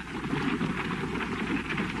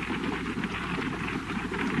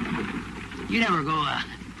 You never go to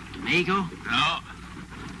Mexico? No.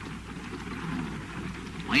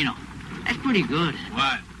 Bueno, that's pretty good.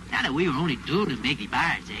 What? Now that we were only two to make the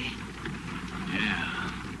bars, eh? Yeah.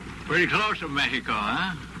 Pretty close to Mexico,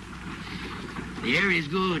 huh? The air is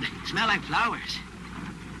good. Smell like flowers.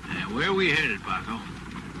 Where are we headed, Paco?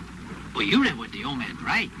 Well, you read what the old man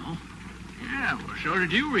write, no? Yeah, well, so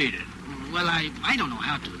did you read it. Well, I don't know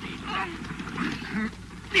how to read.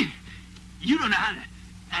 You don't know how to...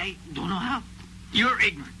 I don't know how. You're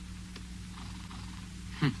ignorant.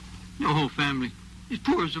 The whole family is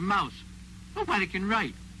poor as a mouse. Nobody can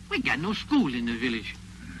write. We got no school in the village.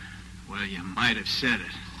 Well, you might have said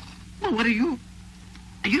it. Well, what are you?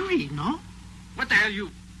 You read, no? What the hell you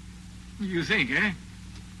think, eh?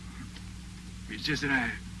 It's just that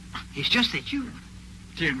I It's just that you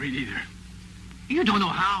can't read either. don't know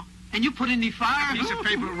how. And you put in the fire. A piece of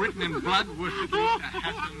paper written in blood worth at least a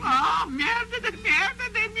half a... Oh, mierda de mierda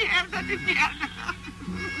de mierda de mierda.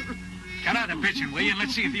 Cut out the bitching, will you? And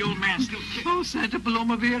let's see if the old man's still kicking. Oh, Santa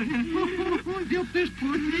Paloma Virgen. Oh, Dios, this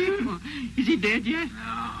poor Nico. Is he dead yet?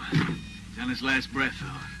 No. He's on his last breath,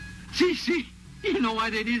 though. See. You know why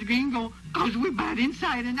that is, gringo? Because we're bad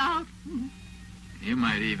inside and out. You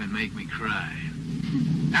might even make me cry.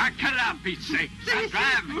 Now, cut it out, Pete's sake. Stop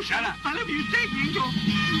driving. Shut up. Whatever you say, gringo.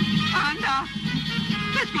 Anda.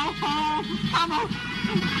 Let's go home. Vamos.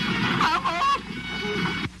 Vamos.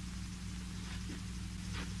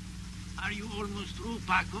 Are you almost through,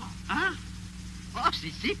 Paco? Huh? Oh,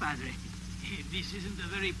 si, padre. This isn't a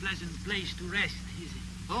very pleasant place to rest, is it?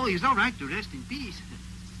 Oh, it's all right to rest in peace.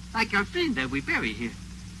 Like our friend that we bury here.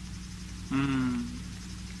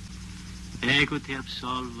 Ego te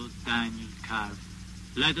absolvo, Daniel Carver.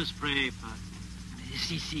 Let us pray, Padre.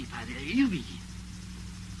 Si, padre. You begin.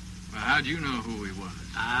 Well, how'd you know who he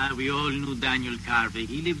was? We all knew Daniel Carver.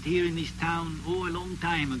 He lived here in this town, a long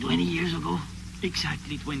time ago. 20 years ago?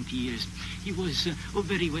 Exactly 20 years. He was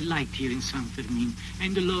very well liked here in San Fermin,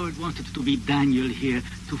 and the Lord wanted to be Daniel here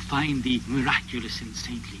to find the miraculous and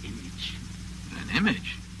saintly image. An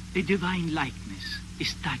image? A divine likeness, a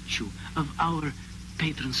statue of our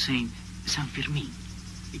patron saint, San Fermin.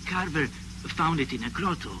 Carver found it in a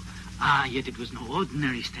grotto. Yet it was no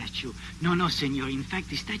ordinary statue. No, senor. In fact,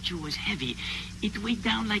 the statue was heavy. It weighed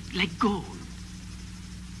down like gold.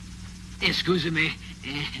 Excuse me.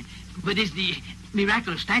 But is the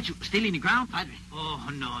miraculous statue still in the ground, padre? Oh,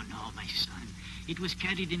 no, my son. It was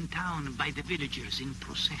carried in town by the villagers in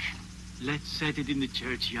procession. Let's set it in the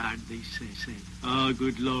churchyard, they say. Oh,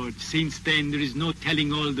 good Lord. Since then, there is no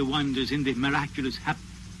telling all the wonders in the miraculous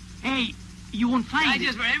Hey, you won't find it.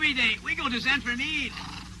 Just for every day. We go to San Fermin.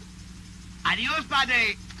 Adios,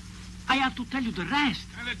 padre. I have to tell you the rest.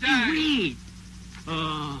 You wait.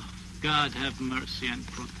 Oh, God have mercy and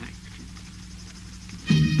protect you.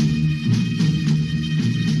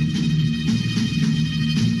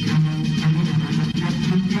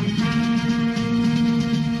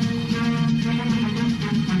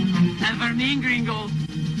 San Fermin, gringo.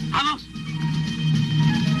 Vamos.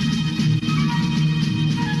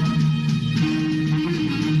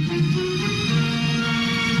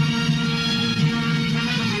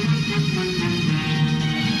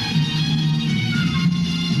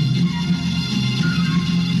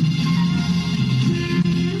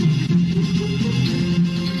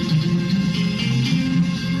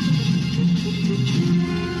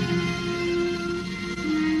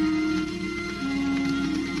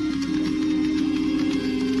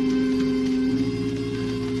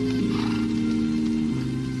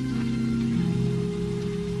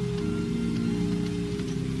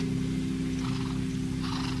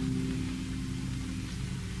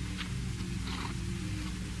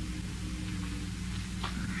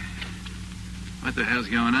 What the hell's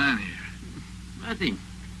going on here? Nothing.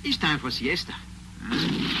 It's time for siesta.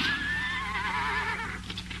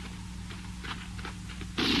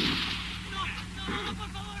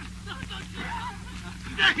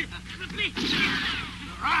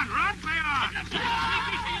 Run, Taylor!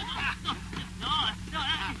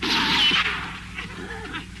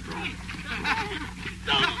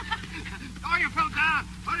 Oh, you fell down.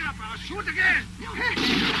 Hurry up, I'll shoot again.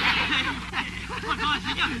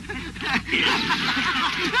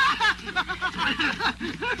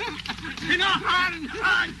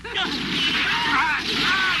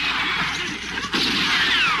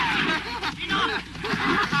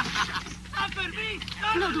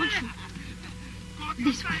 No, don't shoot.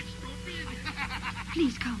 This way.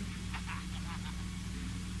 Please come.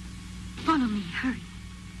 Follow me. Hurry.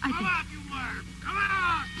 I Come think. on, you worm. Come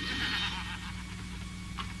on!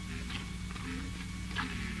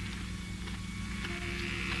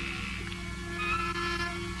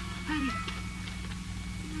 Hurry.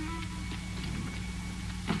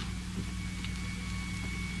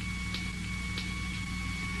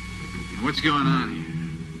 What's going on here?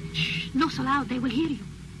 Shh. Not so loud. They will hear you.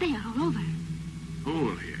 They are all over. Who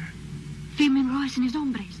will hear? Firmin Rojas and his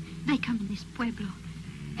hombres. They come in this pueblo,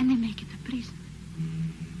 and they make it a prison.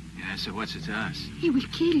 Yeah, so what's it to us? He will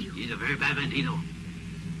kill you. He's a very bad bandito.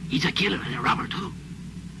 He's a killer and a robber, too.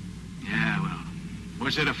 Yeah, well,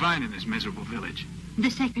 what's there to find in this miserable village? The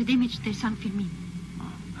sacred image de San Firmin.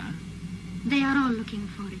 Oh, huh? They are all looking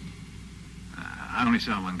for it. I only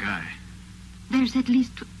saw one guy. There's at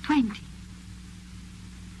least 20.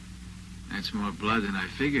 That's more blood than I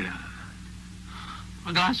figured on.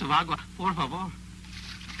 A glass of agua, por favor.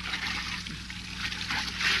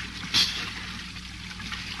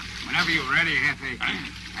 Whenever you're ready, Jefe.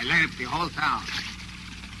 I light up the whole town.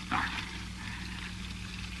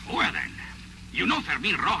 Well, then. You know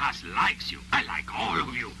Firmin Rojas likes you. I like all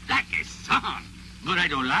of you. Like his son. But I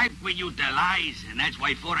don't like when you tell lies, and that's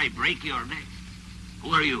why before I break your neck.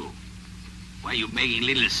 Who are you? Why are you making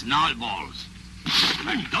little snowballs?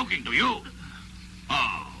 I'm talking to you.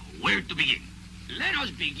 Oh, where to begin? Let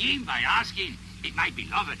us begin by asking if my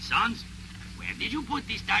beloved sons, where did you put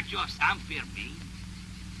the statue of San Firmin?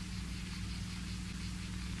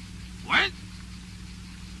 What?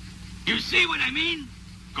 You see what I mean?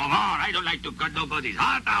 Come on, I don't like to cut nobody's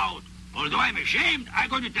heart out. Although I'm ashamed, I'm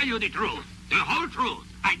going to tell you the truth. The whole truth.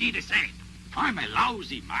 I need to say it. I'm a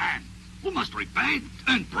lousy man who must repent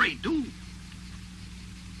and pray too.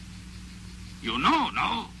 You know,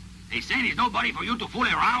 no? They say there's nobody for you to fool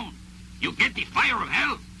around. You get the fire of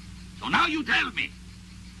hell. So now you tell me.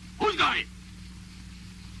 Who's got it?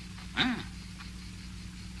 Huh?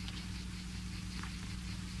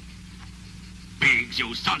 Pigs,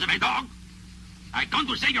 you sons of a dog. I come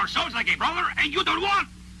to say your souls like a brother, and you don't want.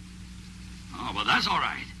 Oh, well, that's all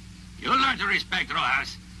right. You'll learn to respect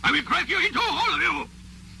Rojas. I will crack you in two, all of you.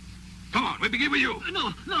 Come on, we begin with you.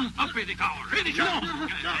 No. Up in the cowl. Finish up.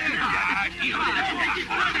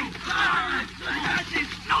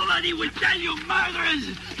 Nobody will tell you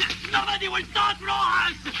murderers. Nobody will stop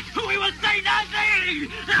Rojas. We will say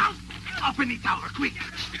nothing. Up in the tower, quick.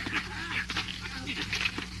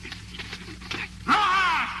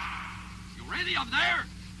 Rojas! You ready up there?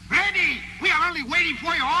 Ready! We are only waiting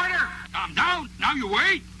for your order. Calm down. Now you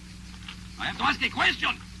wait. I have to ask a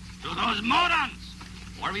question to those morons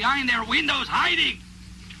who are behind their windows hiding.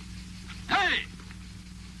 Hey!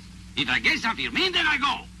 If I get San Firmin, then I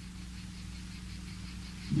go.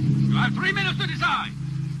 You have 3 minutes to decide.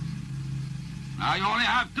 Now you only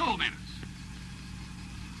have 2 minutes.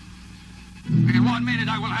 In 1 minute,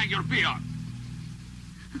 I will hang your peon.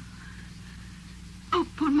 Oh,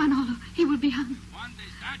 poor Manolo. He will be hung. Want the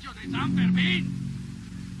statue de San Firmin?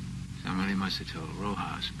 Somebody must have told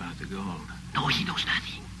Rojas about the gold. No, he knows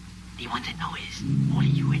nothing. The ones that know is only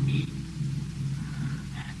you and me.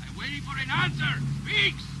 I'm waiting for an answer.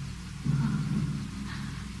 Weeks!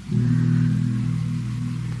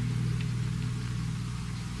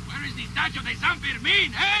 Where is the statue de San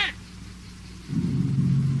Firmin, eh?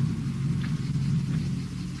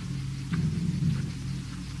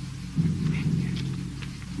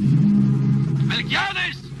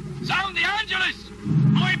 Melquiades! Sound the Angelus!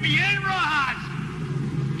 Muy bien, Rojas!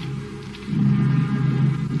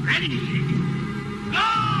 Ready? Go!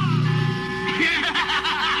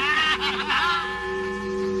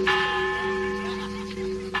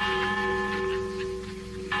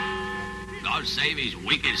 God save his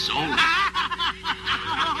wicked soul.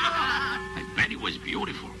 I bet he was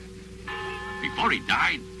beautiful. Before he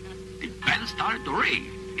died, the bell started to ring.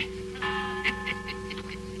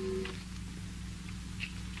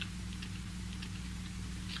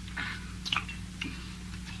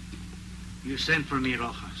 You sent for me,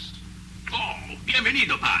 Rojas. Oh,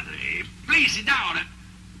 bienvenido, padre. Please sit down.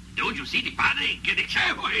 Don't you see the padre? Get a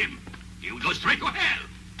chair for him. He will go straight to hell.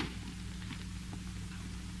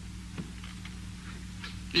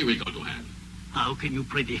 He will go to hell. How can you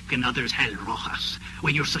predict another's hell, Rojas,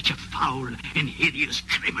 when you're such a foul and hideous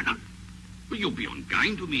criminal? Will you be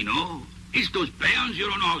unkind to me, no? It's those peons, you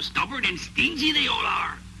don't know how stubborn and stingy they all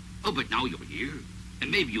are. Oh, but now you're here,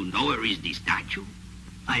 and maybe you know where is the statue.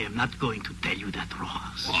 I am not going to tell you that,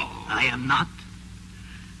 Rojas. Oh. I am not.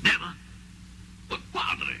 Never. But,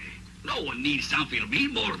 padre, no one needs San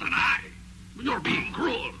Firmin more than I. You're being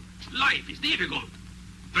cruel. Life is difficult.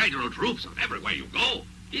 Federal troops are everywhere you go.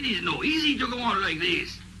 It is no easy to go on like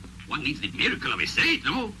this. One needs the miracle of a saint,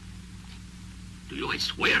 no? To you, I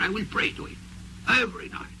swear I will pray to him. Every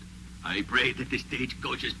night. I pray that the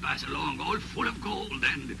stagecoaches pass along all full of gold,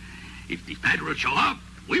 and if the Federals show up,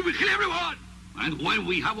 we will kill everyone. And when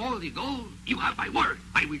we have all the gold, you have my word.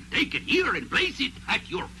 I will take it here and place it at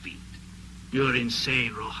your feet. You're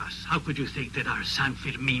insane, Rojas. How could you think that our San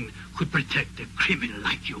Firmin could protect a criminal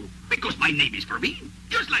like you? Because my name is Firmin,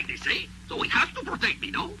 just like they say. So it has to protect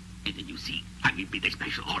me, no? And then you see, I will be the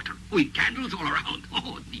special altar with candles all around.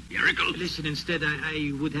 Oh, the miracle. Listen, instead,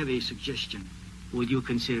 I would have a suggestion. Would you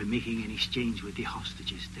consider making an exchange with the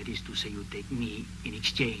hostages? That is to say, you take me in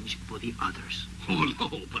exchange for the others. Oh, no,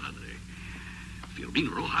 padre. Firmin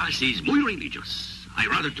Rojas is muy religious. I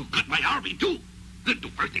rather to cut my arm in two than to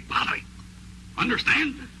hurt the padre.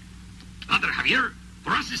 Understand? Padre Javier,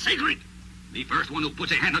 for us is sacred. The first one who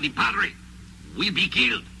puts a hand on the padre will be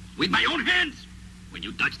killed with my own hands. When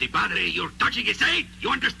you touch the padre, you're touching his aid. You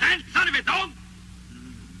understand, son of a dog?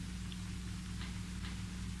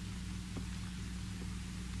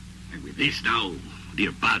 And with this now,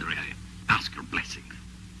 dear padre, I ask your blessing.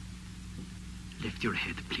 Lift your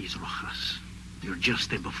head, please, Rojas. You're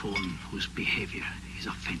just a buffoon whose behavior is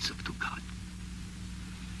offensive to God.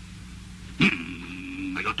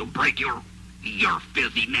 I got to break your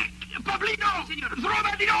filthy neck. Pablito! Senor, throw him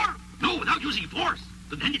out the door! No, without using force.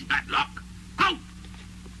 But then it's bad luck. Out!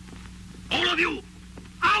 All of you!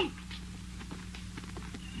 Out!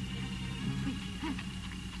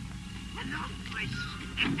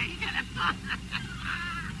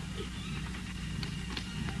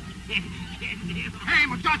 Hey,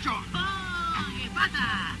 muchacho!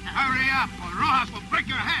 Hurry up, or Rojas will break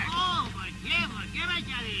your head!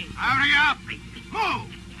 Hurry up! Move!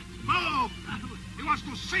 Move! He wants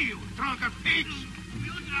to see you, drunken pigs!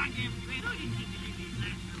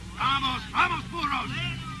 Vamos, vamos, burros!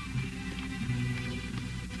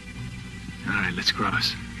 All right, let's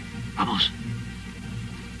cross. Vamos.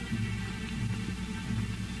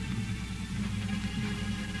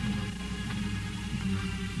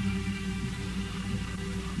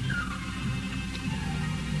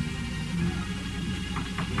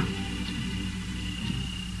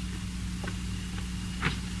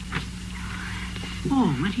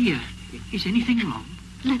 Oh, Maria, is anything wrong?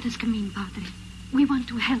 Let us come in, Padre. We want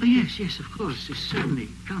to help Oh, you. yes, yes, of course. Certainly.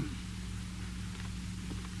 Come.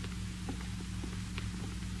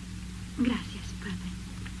 Gracias,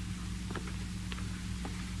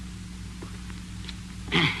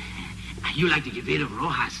 Padre. You like to get rid of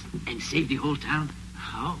Rojas and save the whole town?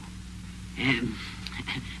 How?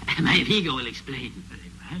 My amigo will explain.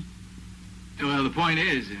 Very well. Well, the point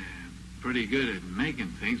is, pretty good at making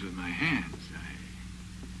things with my hands.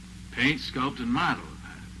 I paint, sculpt, and model.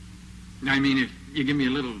 I mean, if you give me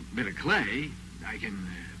a little bit of clay, I can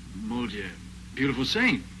mold you a beautiful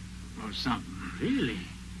saint or something. Really?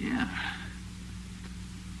 Yeah.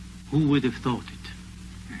 Who would have thought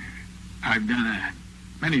it? I've done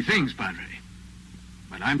many things, Padre,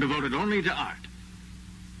 but I'm devoted only to art.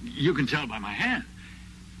 You can tell by my hand.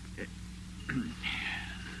 Well,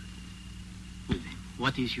 then,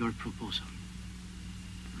 what is your proposal?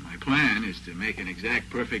 My plan is to make an exact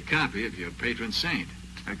perfect copy of your patron saint.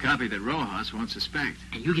 A copy that Rojas won't suspect.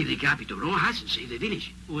 And you give the copy to Rojas and save the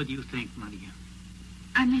village. What do you think, Maria?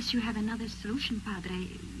 Unless you have another solution, Padre,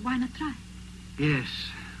 why not try? Yes,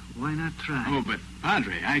 why not try? Oh, but,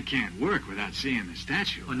 Padre, I can't work without seeing the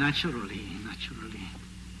statue. Oh, naturally, naturally.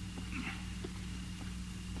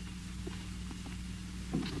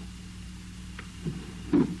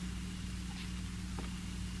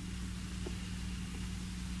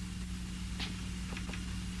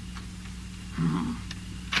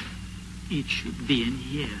 It should be in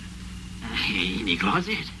here. In the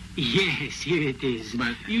closet? Yes, here it is.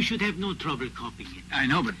 But you should have no trouble copying it. I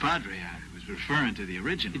know, but Padre, I was referring to the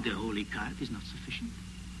original. The holy card is not sufficient.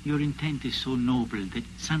 Your intent is so noble that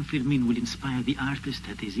San Firmin will inspire the artist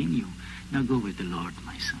that is in you. Now go with the Lord,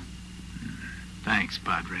 my son. Thanks,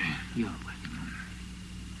 Padre. You're welcome.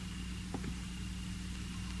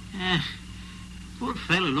 Poor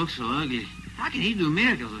fellow looks so ugly. How can he do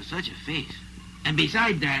miracles with such a face? And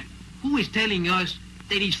beside that, who is telling us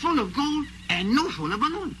that he's full of gold and no full of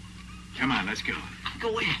balloon? Come on, let's go.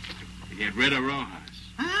 Go where? To get rid of Rojas.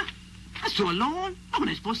 Huh? So alone? No,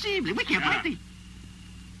 it's possible. We can't fight it.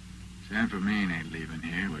 San Fermin ain't leaving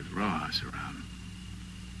here with Rojas around.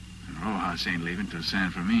 And Rojas ain't leaving till San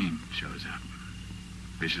Fermin shows up.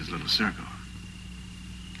 Vicious little circle.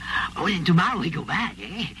 Oh, and tomorrow we go back,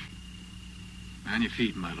 eh? On your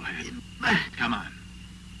feet, muddlehead. Come on.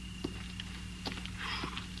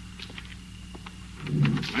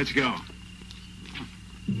 Let's go.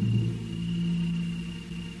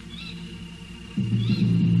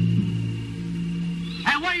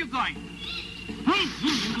 Hey, where are you going?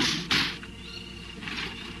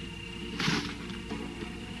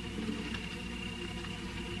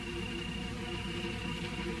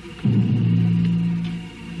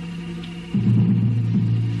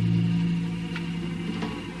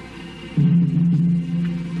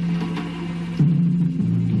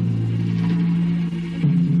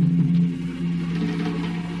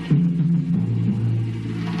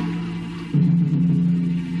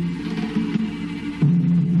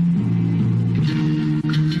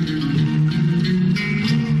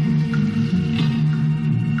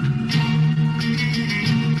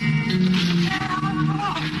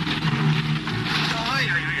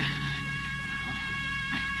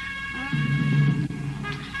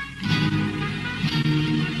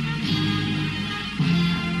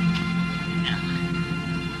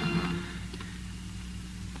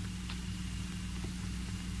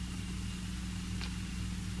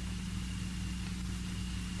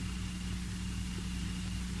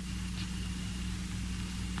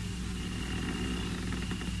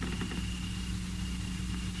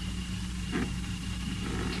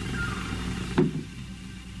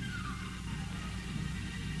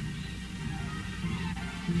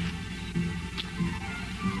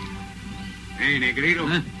 Hey, Negrito.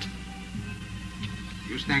 Huh?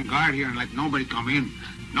 You stand guard here and let nobody come in.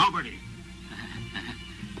 Nobody.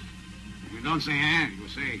 If you don't say you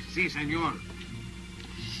say, si, senor.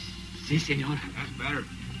 Si, senor. That's better.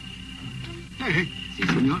 Hey. Si,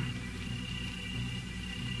 senor.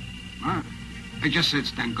 I just said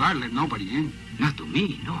stand guard, let nobody in. Not to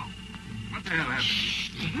me, no. What the hell happened?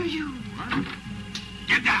 Shh, hear you. What?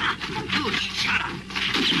 Get down! Oh, shut up.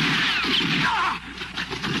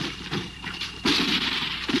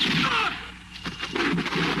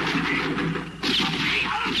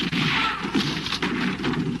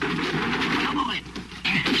 Come on.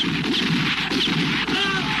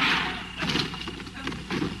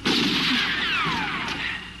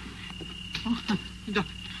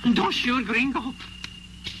 Don't shoot, gringo.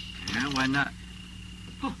 Yeah, why not?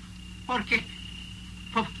 Porque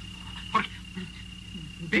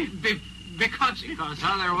because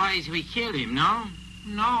otherwise we kill him, no?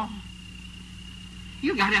 No.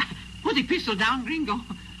 You gotta put the pistol down, gringo.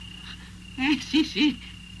 Si.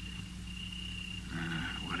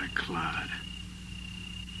 What a clod.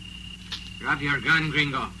 Drop your gun,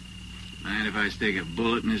 gringo. Mind if I stick a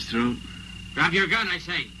bullet in his throat? Drop your gun, I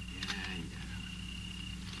say.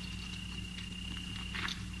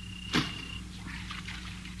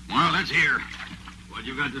 Well, let's hear what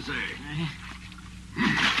you got to say.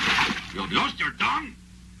 You've lost your tongue?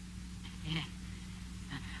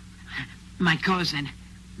 My cousin,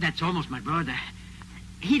 that's almost my brother.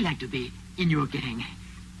 He like to be in your gang.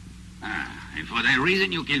 And for that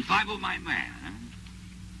reason you killed 5 of my men, huh?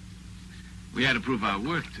 We had to prove our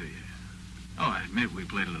worth to you. Oh, I admit we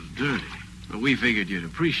played a little dirty, but we figured you'd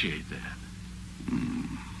appreciate that.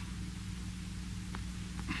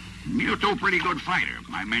 You're two pretty good fighters.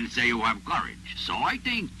 My men say you have courage. So I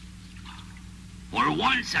think, for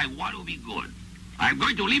once I want to be good. I'm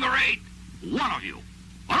going to liberate one of you.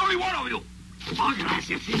 But only one of you. Oh,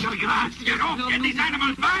 gracias, senor, gracias. Get off! Get these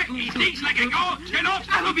animals back! He stinks like a goat! Get off!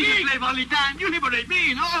 I'll be the slave all the time. You liberate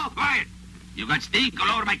me, no? Quiet! You got stink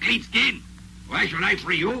all over my clean skin. Why should I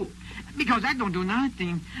free you? Because I don't do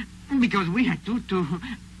nothing. Because we had two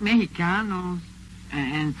Mexicanos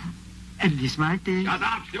and this Martin. Shut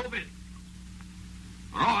up, stupid!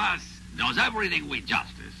 Rojas does everything with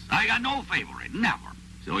justice. I got no favorite, never.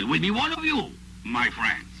 So it will be one of you, my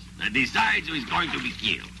friends, that decides who is going to be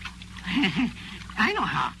killed. I know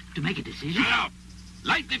how to make a decision. Shut up!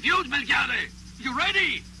 Light the fuse, Melquiade! You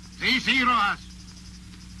ready? Sí, Rojas.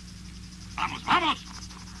 Vamos, vamos!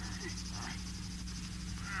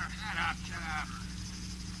 Shut up.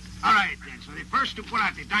 All right, then. So the first to put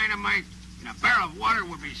out the dynamite in a barrel of water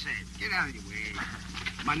will be saved. Get out of the way.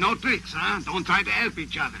 But no tricks, huh? Don't try to help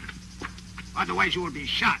each other. Otherwise, you will be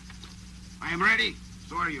shot. I am ready.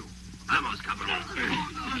 So are you. Vamos, cabrón!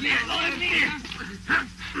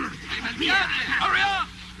 Hurry up!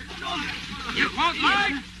 You won't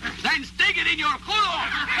like? Then stick it in your culo!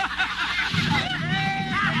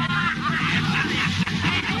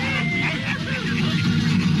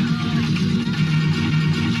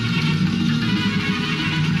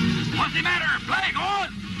 What's the matter? Flag on!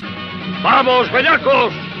 ¡Vamos,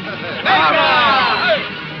 bellacos! ¡Vamos!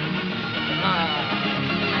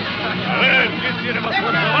 A ver, ¿quién tiene más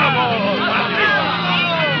fuerza? ¡Vamos!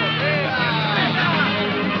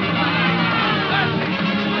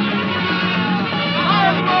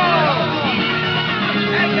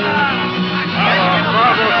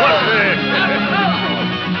 ¡Vamos, fuerte!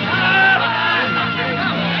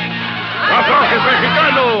 ¡Pasaje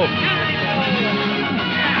mexicano!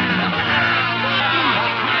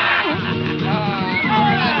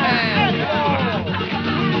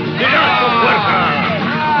 ¡Tirad con fuerza!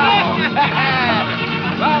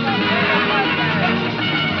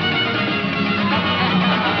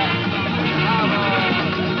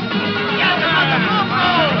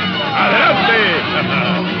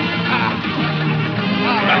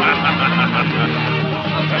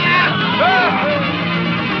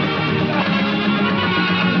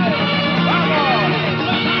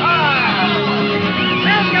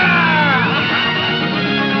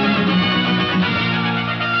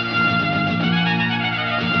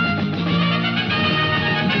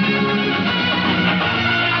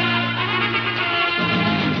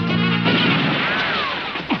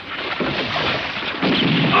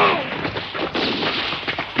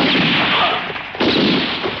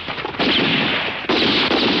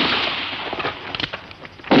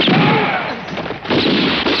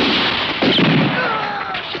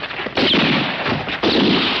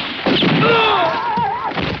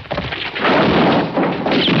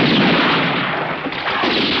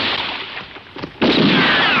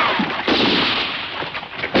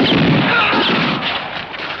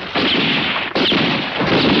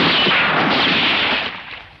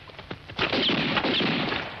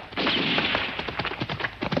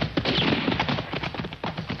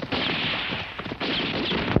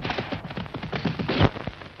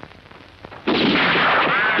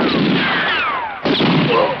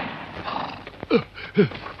 Gracias,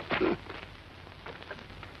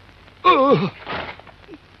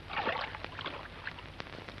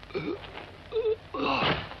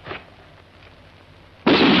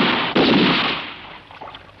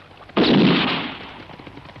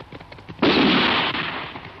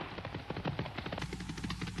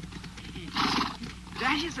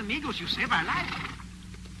 amigos. You saved our life.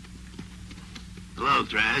 Hello,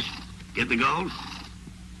 Thrash. Get the gold?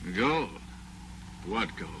 Gold? What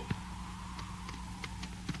gold?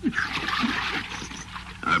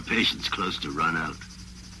 Our patience close to run out.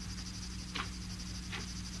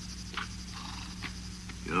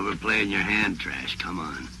 You're overplaying your hand, Trash. Come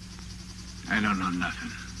on. I don't know nothing.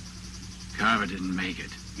 Carver didn't make it.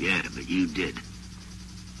 Yeah, but you did.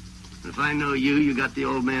 If I know you, you got the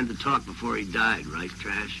old man to talk before he died, right,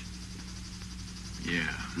 Trash?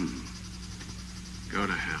 Yeah. Go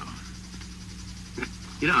to hell.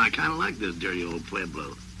 You know, I kind of like this dirty old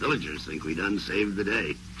Pueblo. Villagers think we done saved the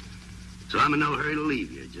day. So I'm in no hurry to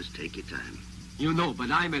leave you. Just take your time. You know, but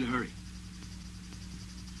I'm in a hurry.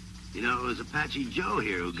 You know, it was Apache Joe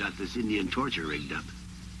here who got this Indian torture rigged up.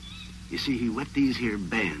 You see, he wet these here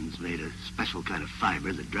bands made a special kind of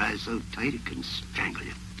fiber that dries so tight it can strangle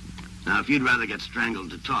you. Now, if you'd rather get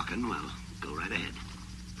strangled to talking, well, go right ahead.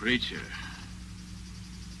 Preacher.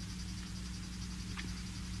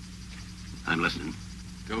 I'm listening.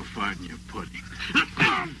 Go fart in your pudding.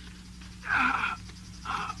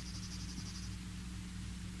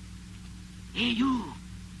 Hey, you.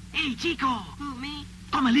 Hey, Chico. Who, me?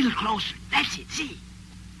 Come a little closer. That's it, see?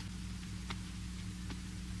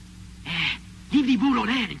 Leave the burro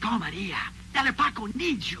there and call Maria. Tell her Paco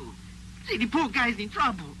needs you. See, the poor guy's in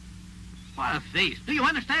trouble. What a face. Do you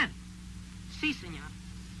understand? Si, senor.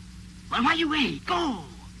 Well, why you wait? Go.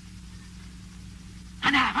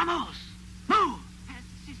 Anda, vamos. Move.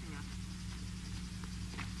 Si, senor.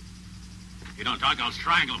 If you don't talk, I'll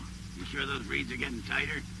strangle him. You sure those reeds are getting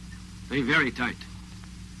tighter? They very tight.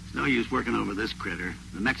 It's no use working over this critter.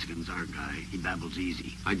 The Mexican's our guy. He babbles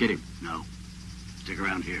easy. I get him. No. Stick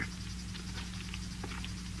around here.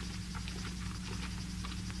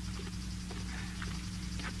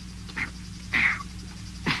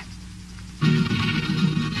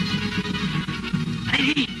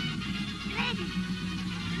 Ready? Ready.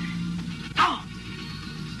 Go.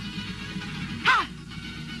 Ha!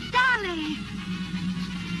 Dale.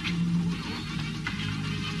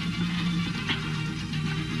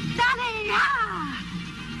 Dale. Ha!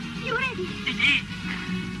 You ready?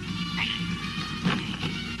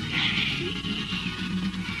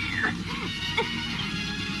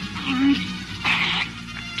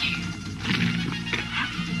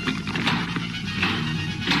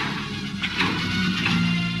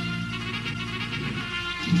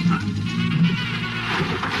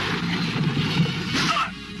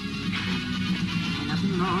 Buenas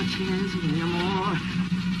noches, mi amor.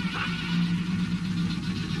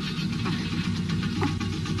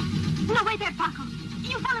 No, wait there, Paco.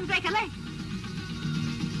 You fell and break a leg.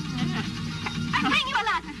 I'll bring you a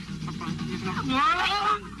ladder.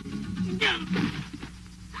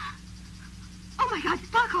 Oh, my God.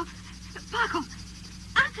 Paco. Paco.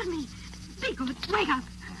 Answer me. Be good. Wake up.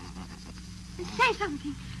 Say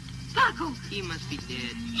something. Paco. He must be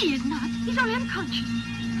dead. He is not. He's only unconscious.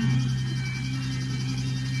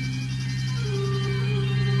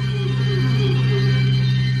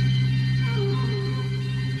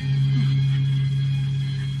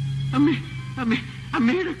 A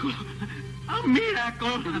miracle. A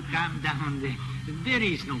miracle. Calm down. There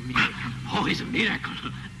is no miracle. Oh, it's a miracle.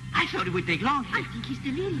 I thought it would take long. I think he's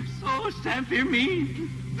delirious. Oh, San Firmin.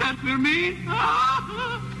 San Firmin.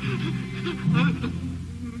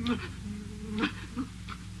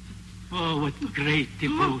 Oh, what great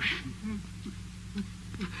devotion.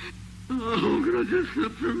 Oh, gracias, San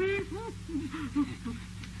Firmin.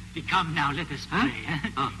 Come now, let us pray.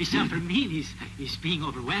 San Firmin is being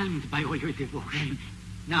overwhelmed by all your devotion.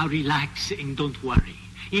 Now relax and don't worry.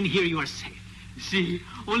 In here you are safe. See,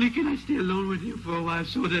 only can I stay alone with you for a while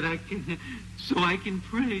so I can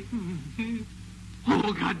pray.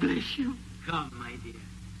 Oh, God bless you. Come, my dear.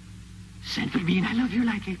 San Firmin, I love you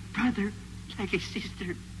like a brother, like a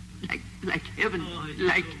sister, like heaven,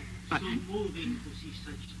 like... So moving to see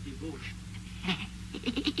such devotion.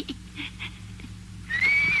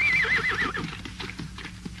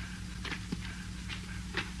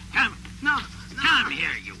 Come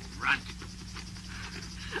here, you runt.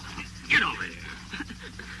 Get over here.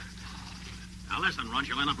 Now listen, Runt,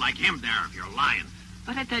 you'll end up like him there if you're lying.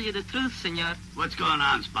 But I tell you the truth, senor. What's going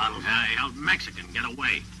on, Spottles? Hey, help Mexican get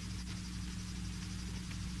away.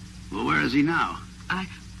 Well, where is he now? I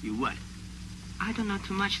You what? don't know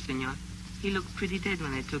too much, senor. He looked pretty dead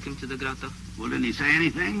when I took him to the grotto. Well, didn't he say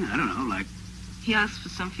anything? I don't know, like... He asked for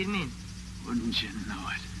some Firmin. Wouldn't you know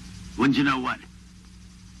it? Wouldn't you know what?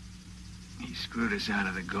 He screwed us out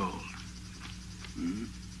of the gold. Hmm?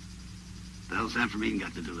 The hell's that Firmin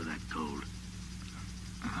got to do with that gold?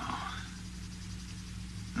 Oh.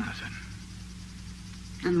 Nothing.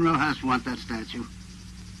 Didn't Rojas want that statue?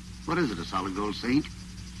 What is it, a solid gold saint?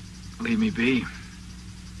 Leave me be.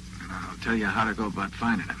 I'll tell you how to go about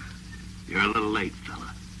finding him. You're a little late,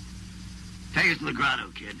 fella. Take us to the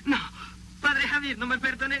grotto, kid. No, Padre Javier, no me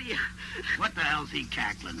perdonaría. What the hell's he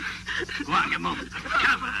cackling? Go on, get moving.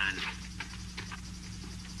 Come on.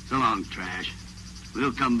 So long, trash.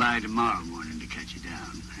 We'll come by tomorrow morning to cut you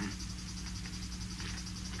down, huh?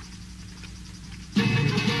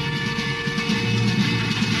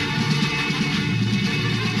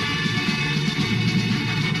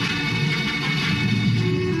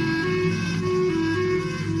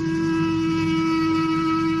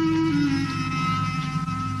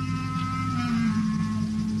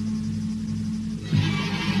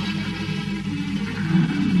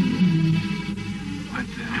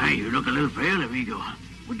 Hey, you look a little pale, amigo.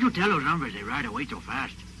 What'd you tell those numbers they ride away so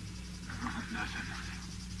fast? Oh, nothing.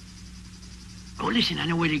 Oh, listen, I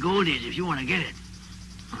know where the gold is if you want to get it.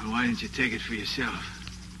 Well, why didn't you take it for yourself?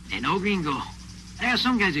 No, gringo. There are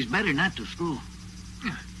some guys it's better not to screw.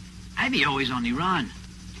 I be always on the run.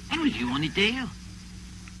 And with you on the tail.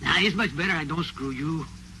 Now, it's much better I don't screw you.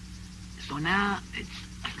 So now,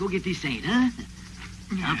 let's go get this saint, huh?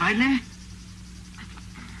 Huh, partner?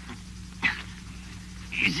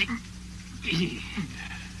 Easy. Easy.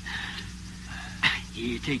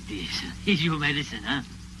 Here, take this. Here's your medicine, huh?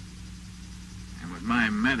 And with my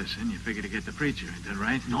medicine, you figure to get the preacher, is that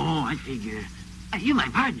right? No, I figure... you my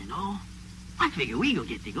partner, no? I figure we go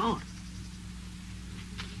get the gold.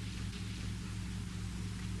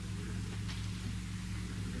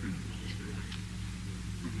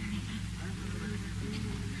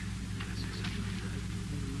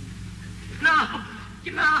 No!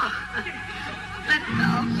 No! Let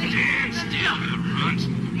go! Stand still, you runts.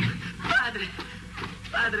 Padre!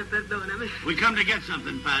 Padre, perdóname. We come to get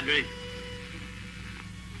something, Padre.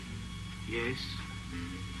 Yes?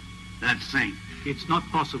 That saint. It's not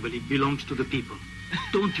possible. It belongs to the people.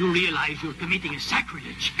 Don't you realize you're committing a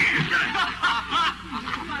sacrilege?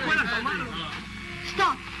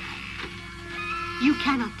 Stop. You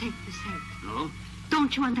cannot take the saint. No?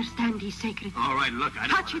 Don't you understand he's sacred? All right, look, I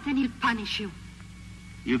don't... Touch it and he'll punish you.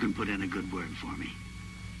 You can put in a good word for me.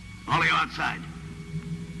 All of you outside.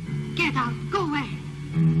 Get out. Go away.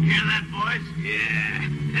 Hear that, boys? Yeah.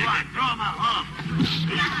 Come on, throw him out. Oh.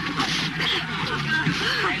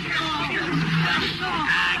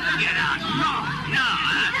 Get out. No.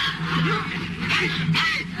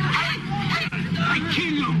 I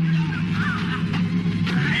kill you.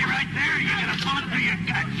 Hey, right there, you're going to fall through your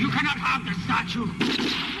gut. You cannot harm the statue.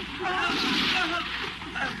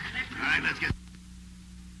 All right, let's get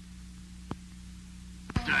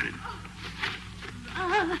started.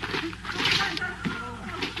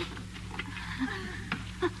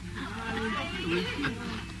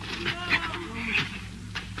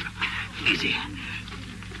 Easy.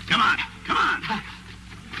 Come on. Come on,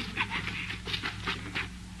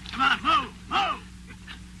 move.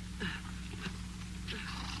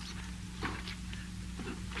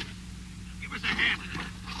 Give us a hand.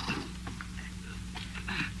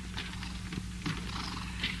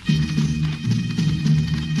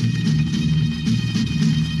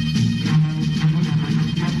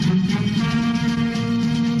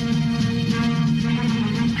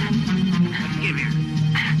 Give here.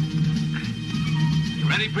 You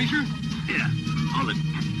ready, preacher? Yeah. Hold it.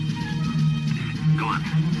 Go on.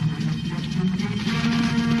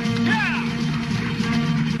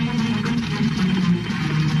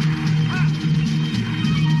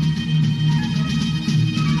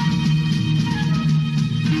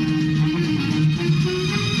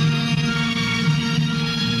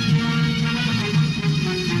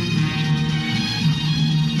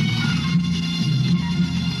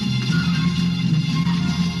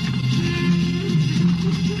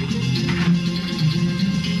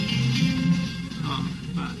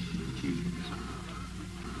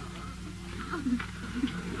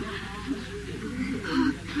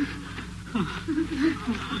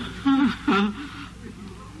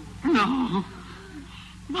 No.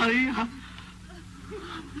 Maria.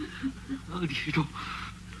 Maldito.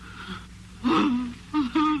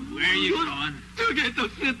 Where are you going? To get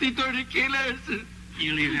those filthy, dirty killers.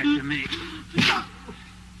 You leave that to me.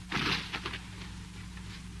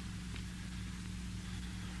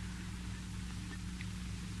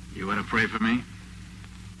 You want to pray for me?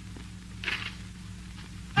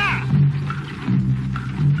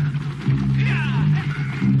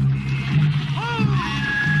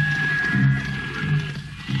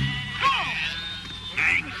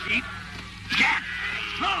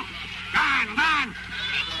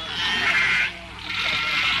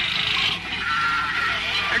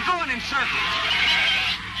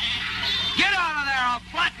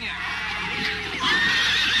 Move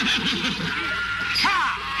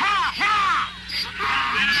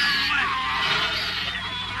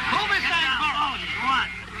aside, Burrows.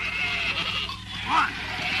 One.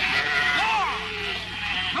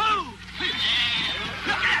 Move.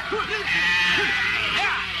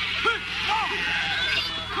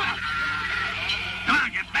 Come on,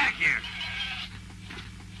 get back here.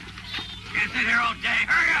 Can't sit here all day.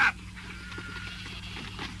 Hurry up.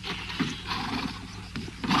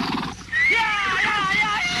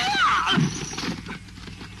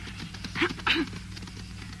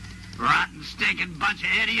 Rotten, stinking bunch of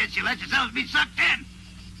idiots. You let yourselves be sucked in.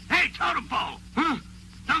 Hey, totem pole. Huh?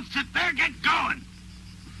 Don't sit there. Get going.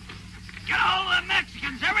 Get a hold of the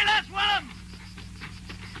Mexicans, every last one of them.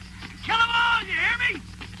 Kill them all, you hear me?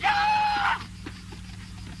 Yeah!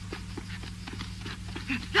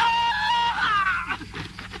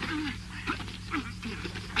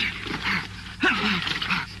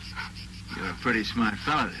 You're a pretty smart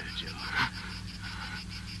fellow there, Joe.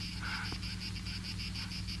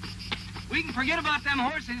 We can forget about them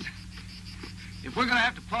horses. If we're gonna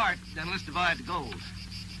have to part, then let's divide the gold.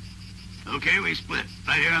 Okay, we split.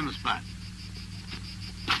 Right here on the spot.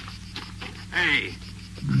 Hey.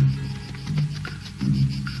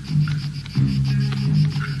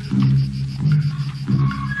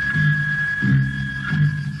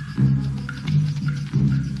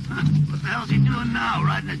 What the hell's he doing now,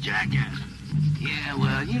 riding a jackass? Yeah,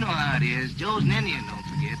 well, you know how it is. Joe's an Indian, don't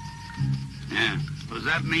forget. Yeah. Does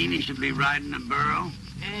that mean he should be riding a burro?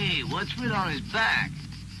 Hey, what's writ on his back?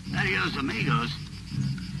 Adios, amigos.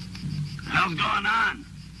 What the hell's going on?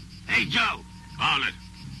 Hey, Joe. Hold it.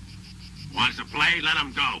 Wants to play? Let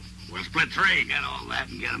him go. We'll split three. Get all that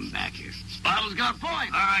and get him back here. Bottle's got a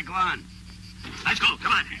point. All right, go on. Let's go.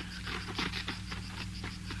 Come on.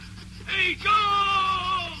 Hey, Joe!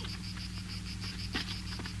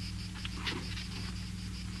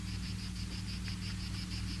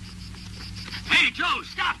 Hey, Joe,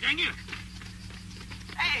 stop, dang you.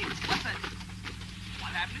 Hey, what's that?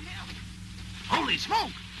 What happened to him? Holy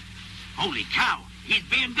smoke! Holy cow! He's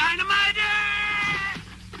being dynamited!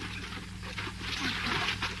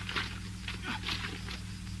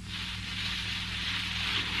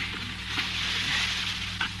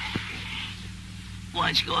 Why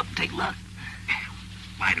don't you go up and take a look?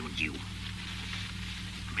 Why don't you?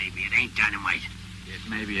 Maybe it ain't dynamite. Yes,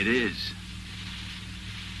 maybe it is.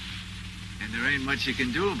 And there ain't much you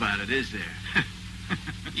can do about it, is there?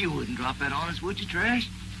 You wouldn't drop that on us, would you, Trash?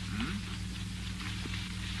 Hmm?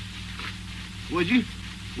 Would you?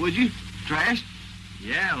 Would you, Trash?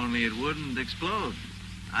 Yeah, only it wouldn't explode.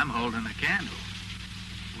 I'm holding a candle.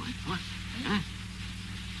 What? Huh?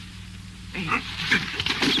 Hey.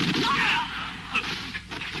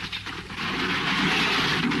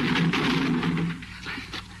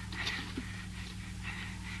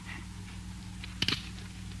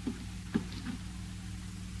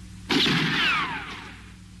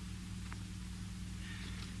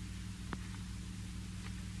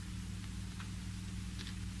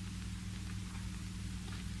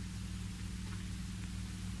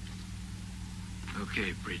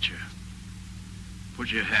 Okay, preacher.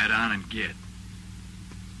 Put your hat on and get.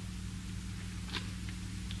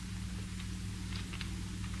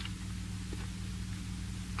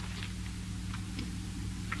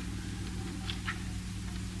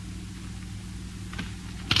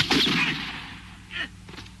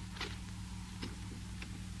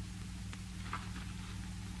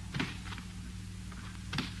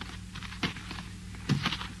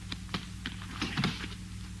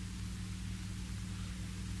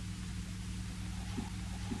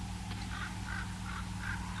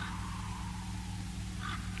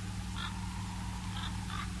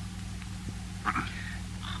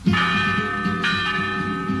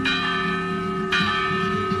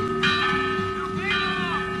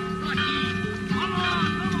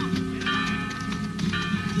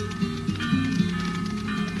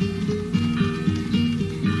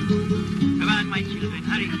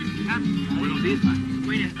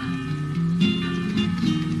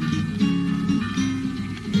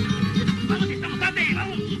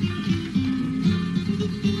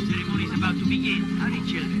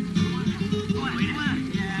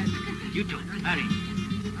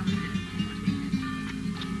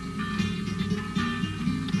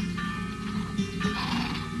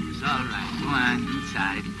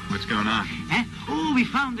 What's going on? Eh? Oh, we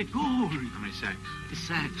found the gold. How many sacks? The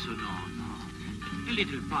sacks, oh, no. The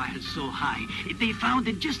little pile so high. They found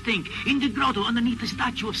it, just think, in the grotto underneath the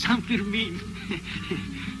statue of San Firmin.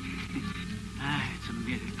 It's a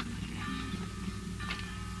miracle.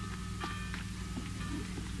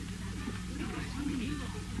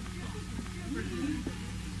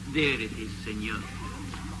 There it is, senor.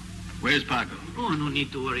 Where's Paco? Oh, no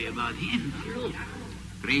need to worry about him. Look.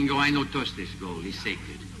 Gringo, I no touch this gold. It's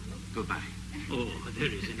sacred. Goodbye. Oh,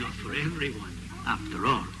 there is enough for everyone. After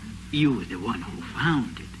all, you were the one who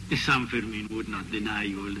found it. San Firmin would not deny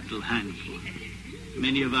you a little handful.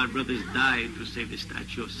 Many of our brothers died to save the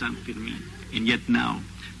statue of San Firmin. And yet now,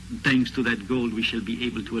 thanks to that gold, we shall be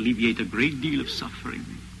able to alleviate a great deal of suffering.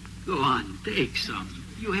 Go on, take some.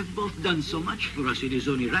 You have both done so much for us. It is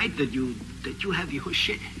only right that you have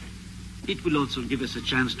Josè. It will also give us a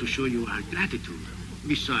chance to show you our gratitude.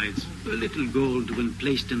 Besides, a little gold, when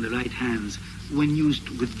placed in the right hands, when used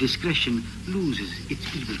with discretion, loses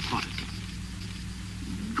its evil quality.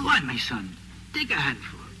 Go on, my son. Take a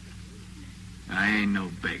handful. I ain't no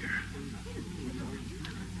beggar.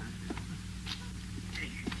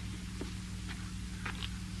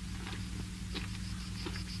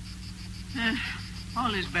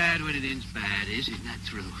 All is bad when it ends bad, isn't that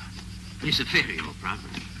true? It's a very old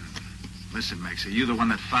proverb. Listen, Max, are you the one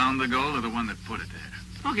that found the gold or the one that put it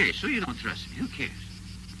there? Okay, so you don't trust me. Who cares?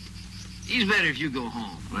 It's better if you go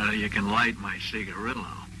home. Well, you can light my cigarillo.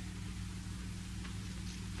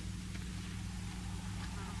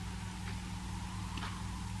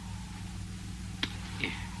 Yeah.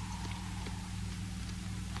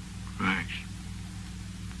 Thanks.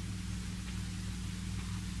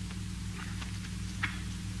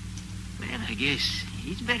 Well, I guess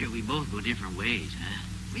it's better we both go different ways, huh?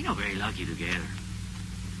 We're not very lucky together.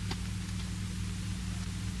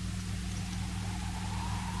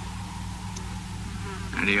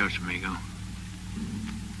 Adios, amigo.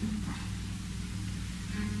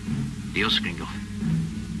 Dios, gringo.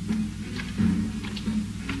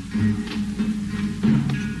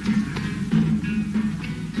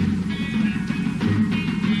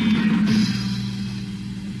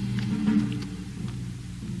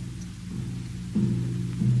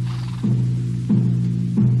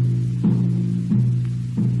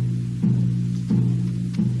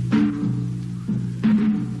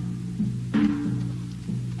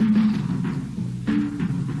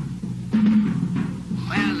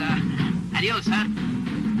 Adios, huh?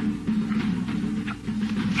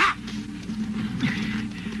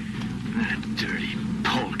 That dirty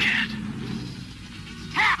polecat.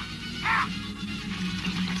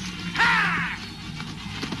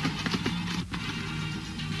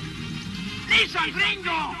 Listen,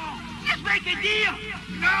 gringo! Let's make a deal!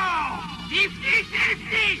 No!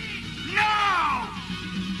 50-50! No!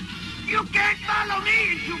 You can't follow me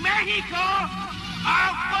into Mexico!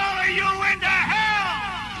 I'll follow you into hell!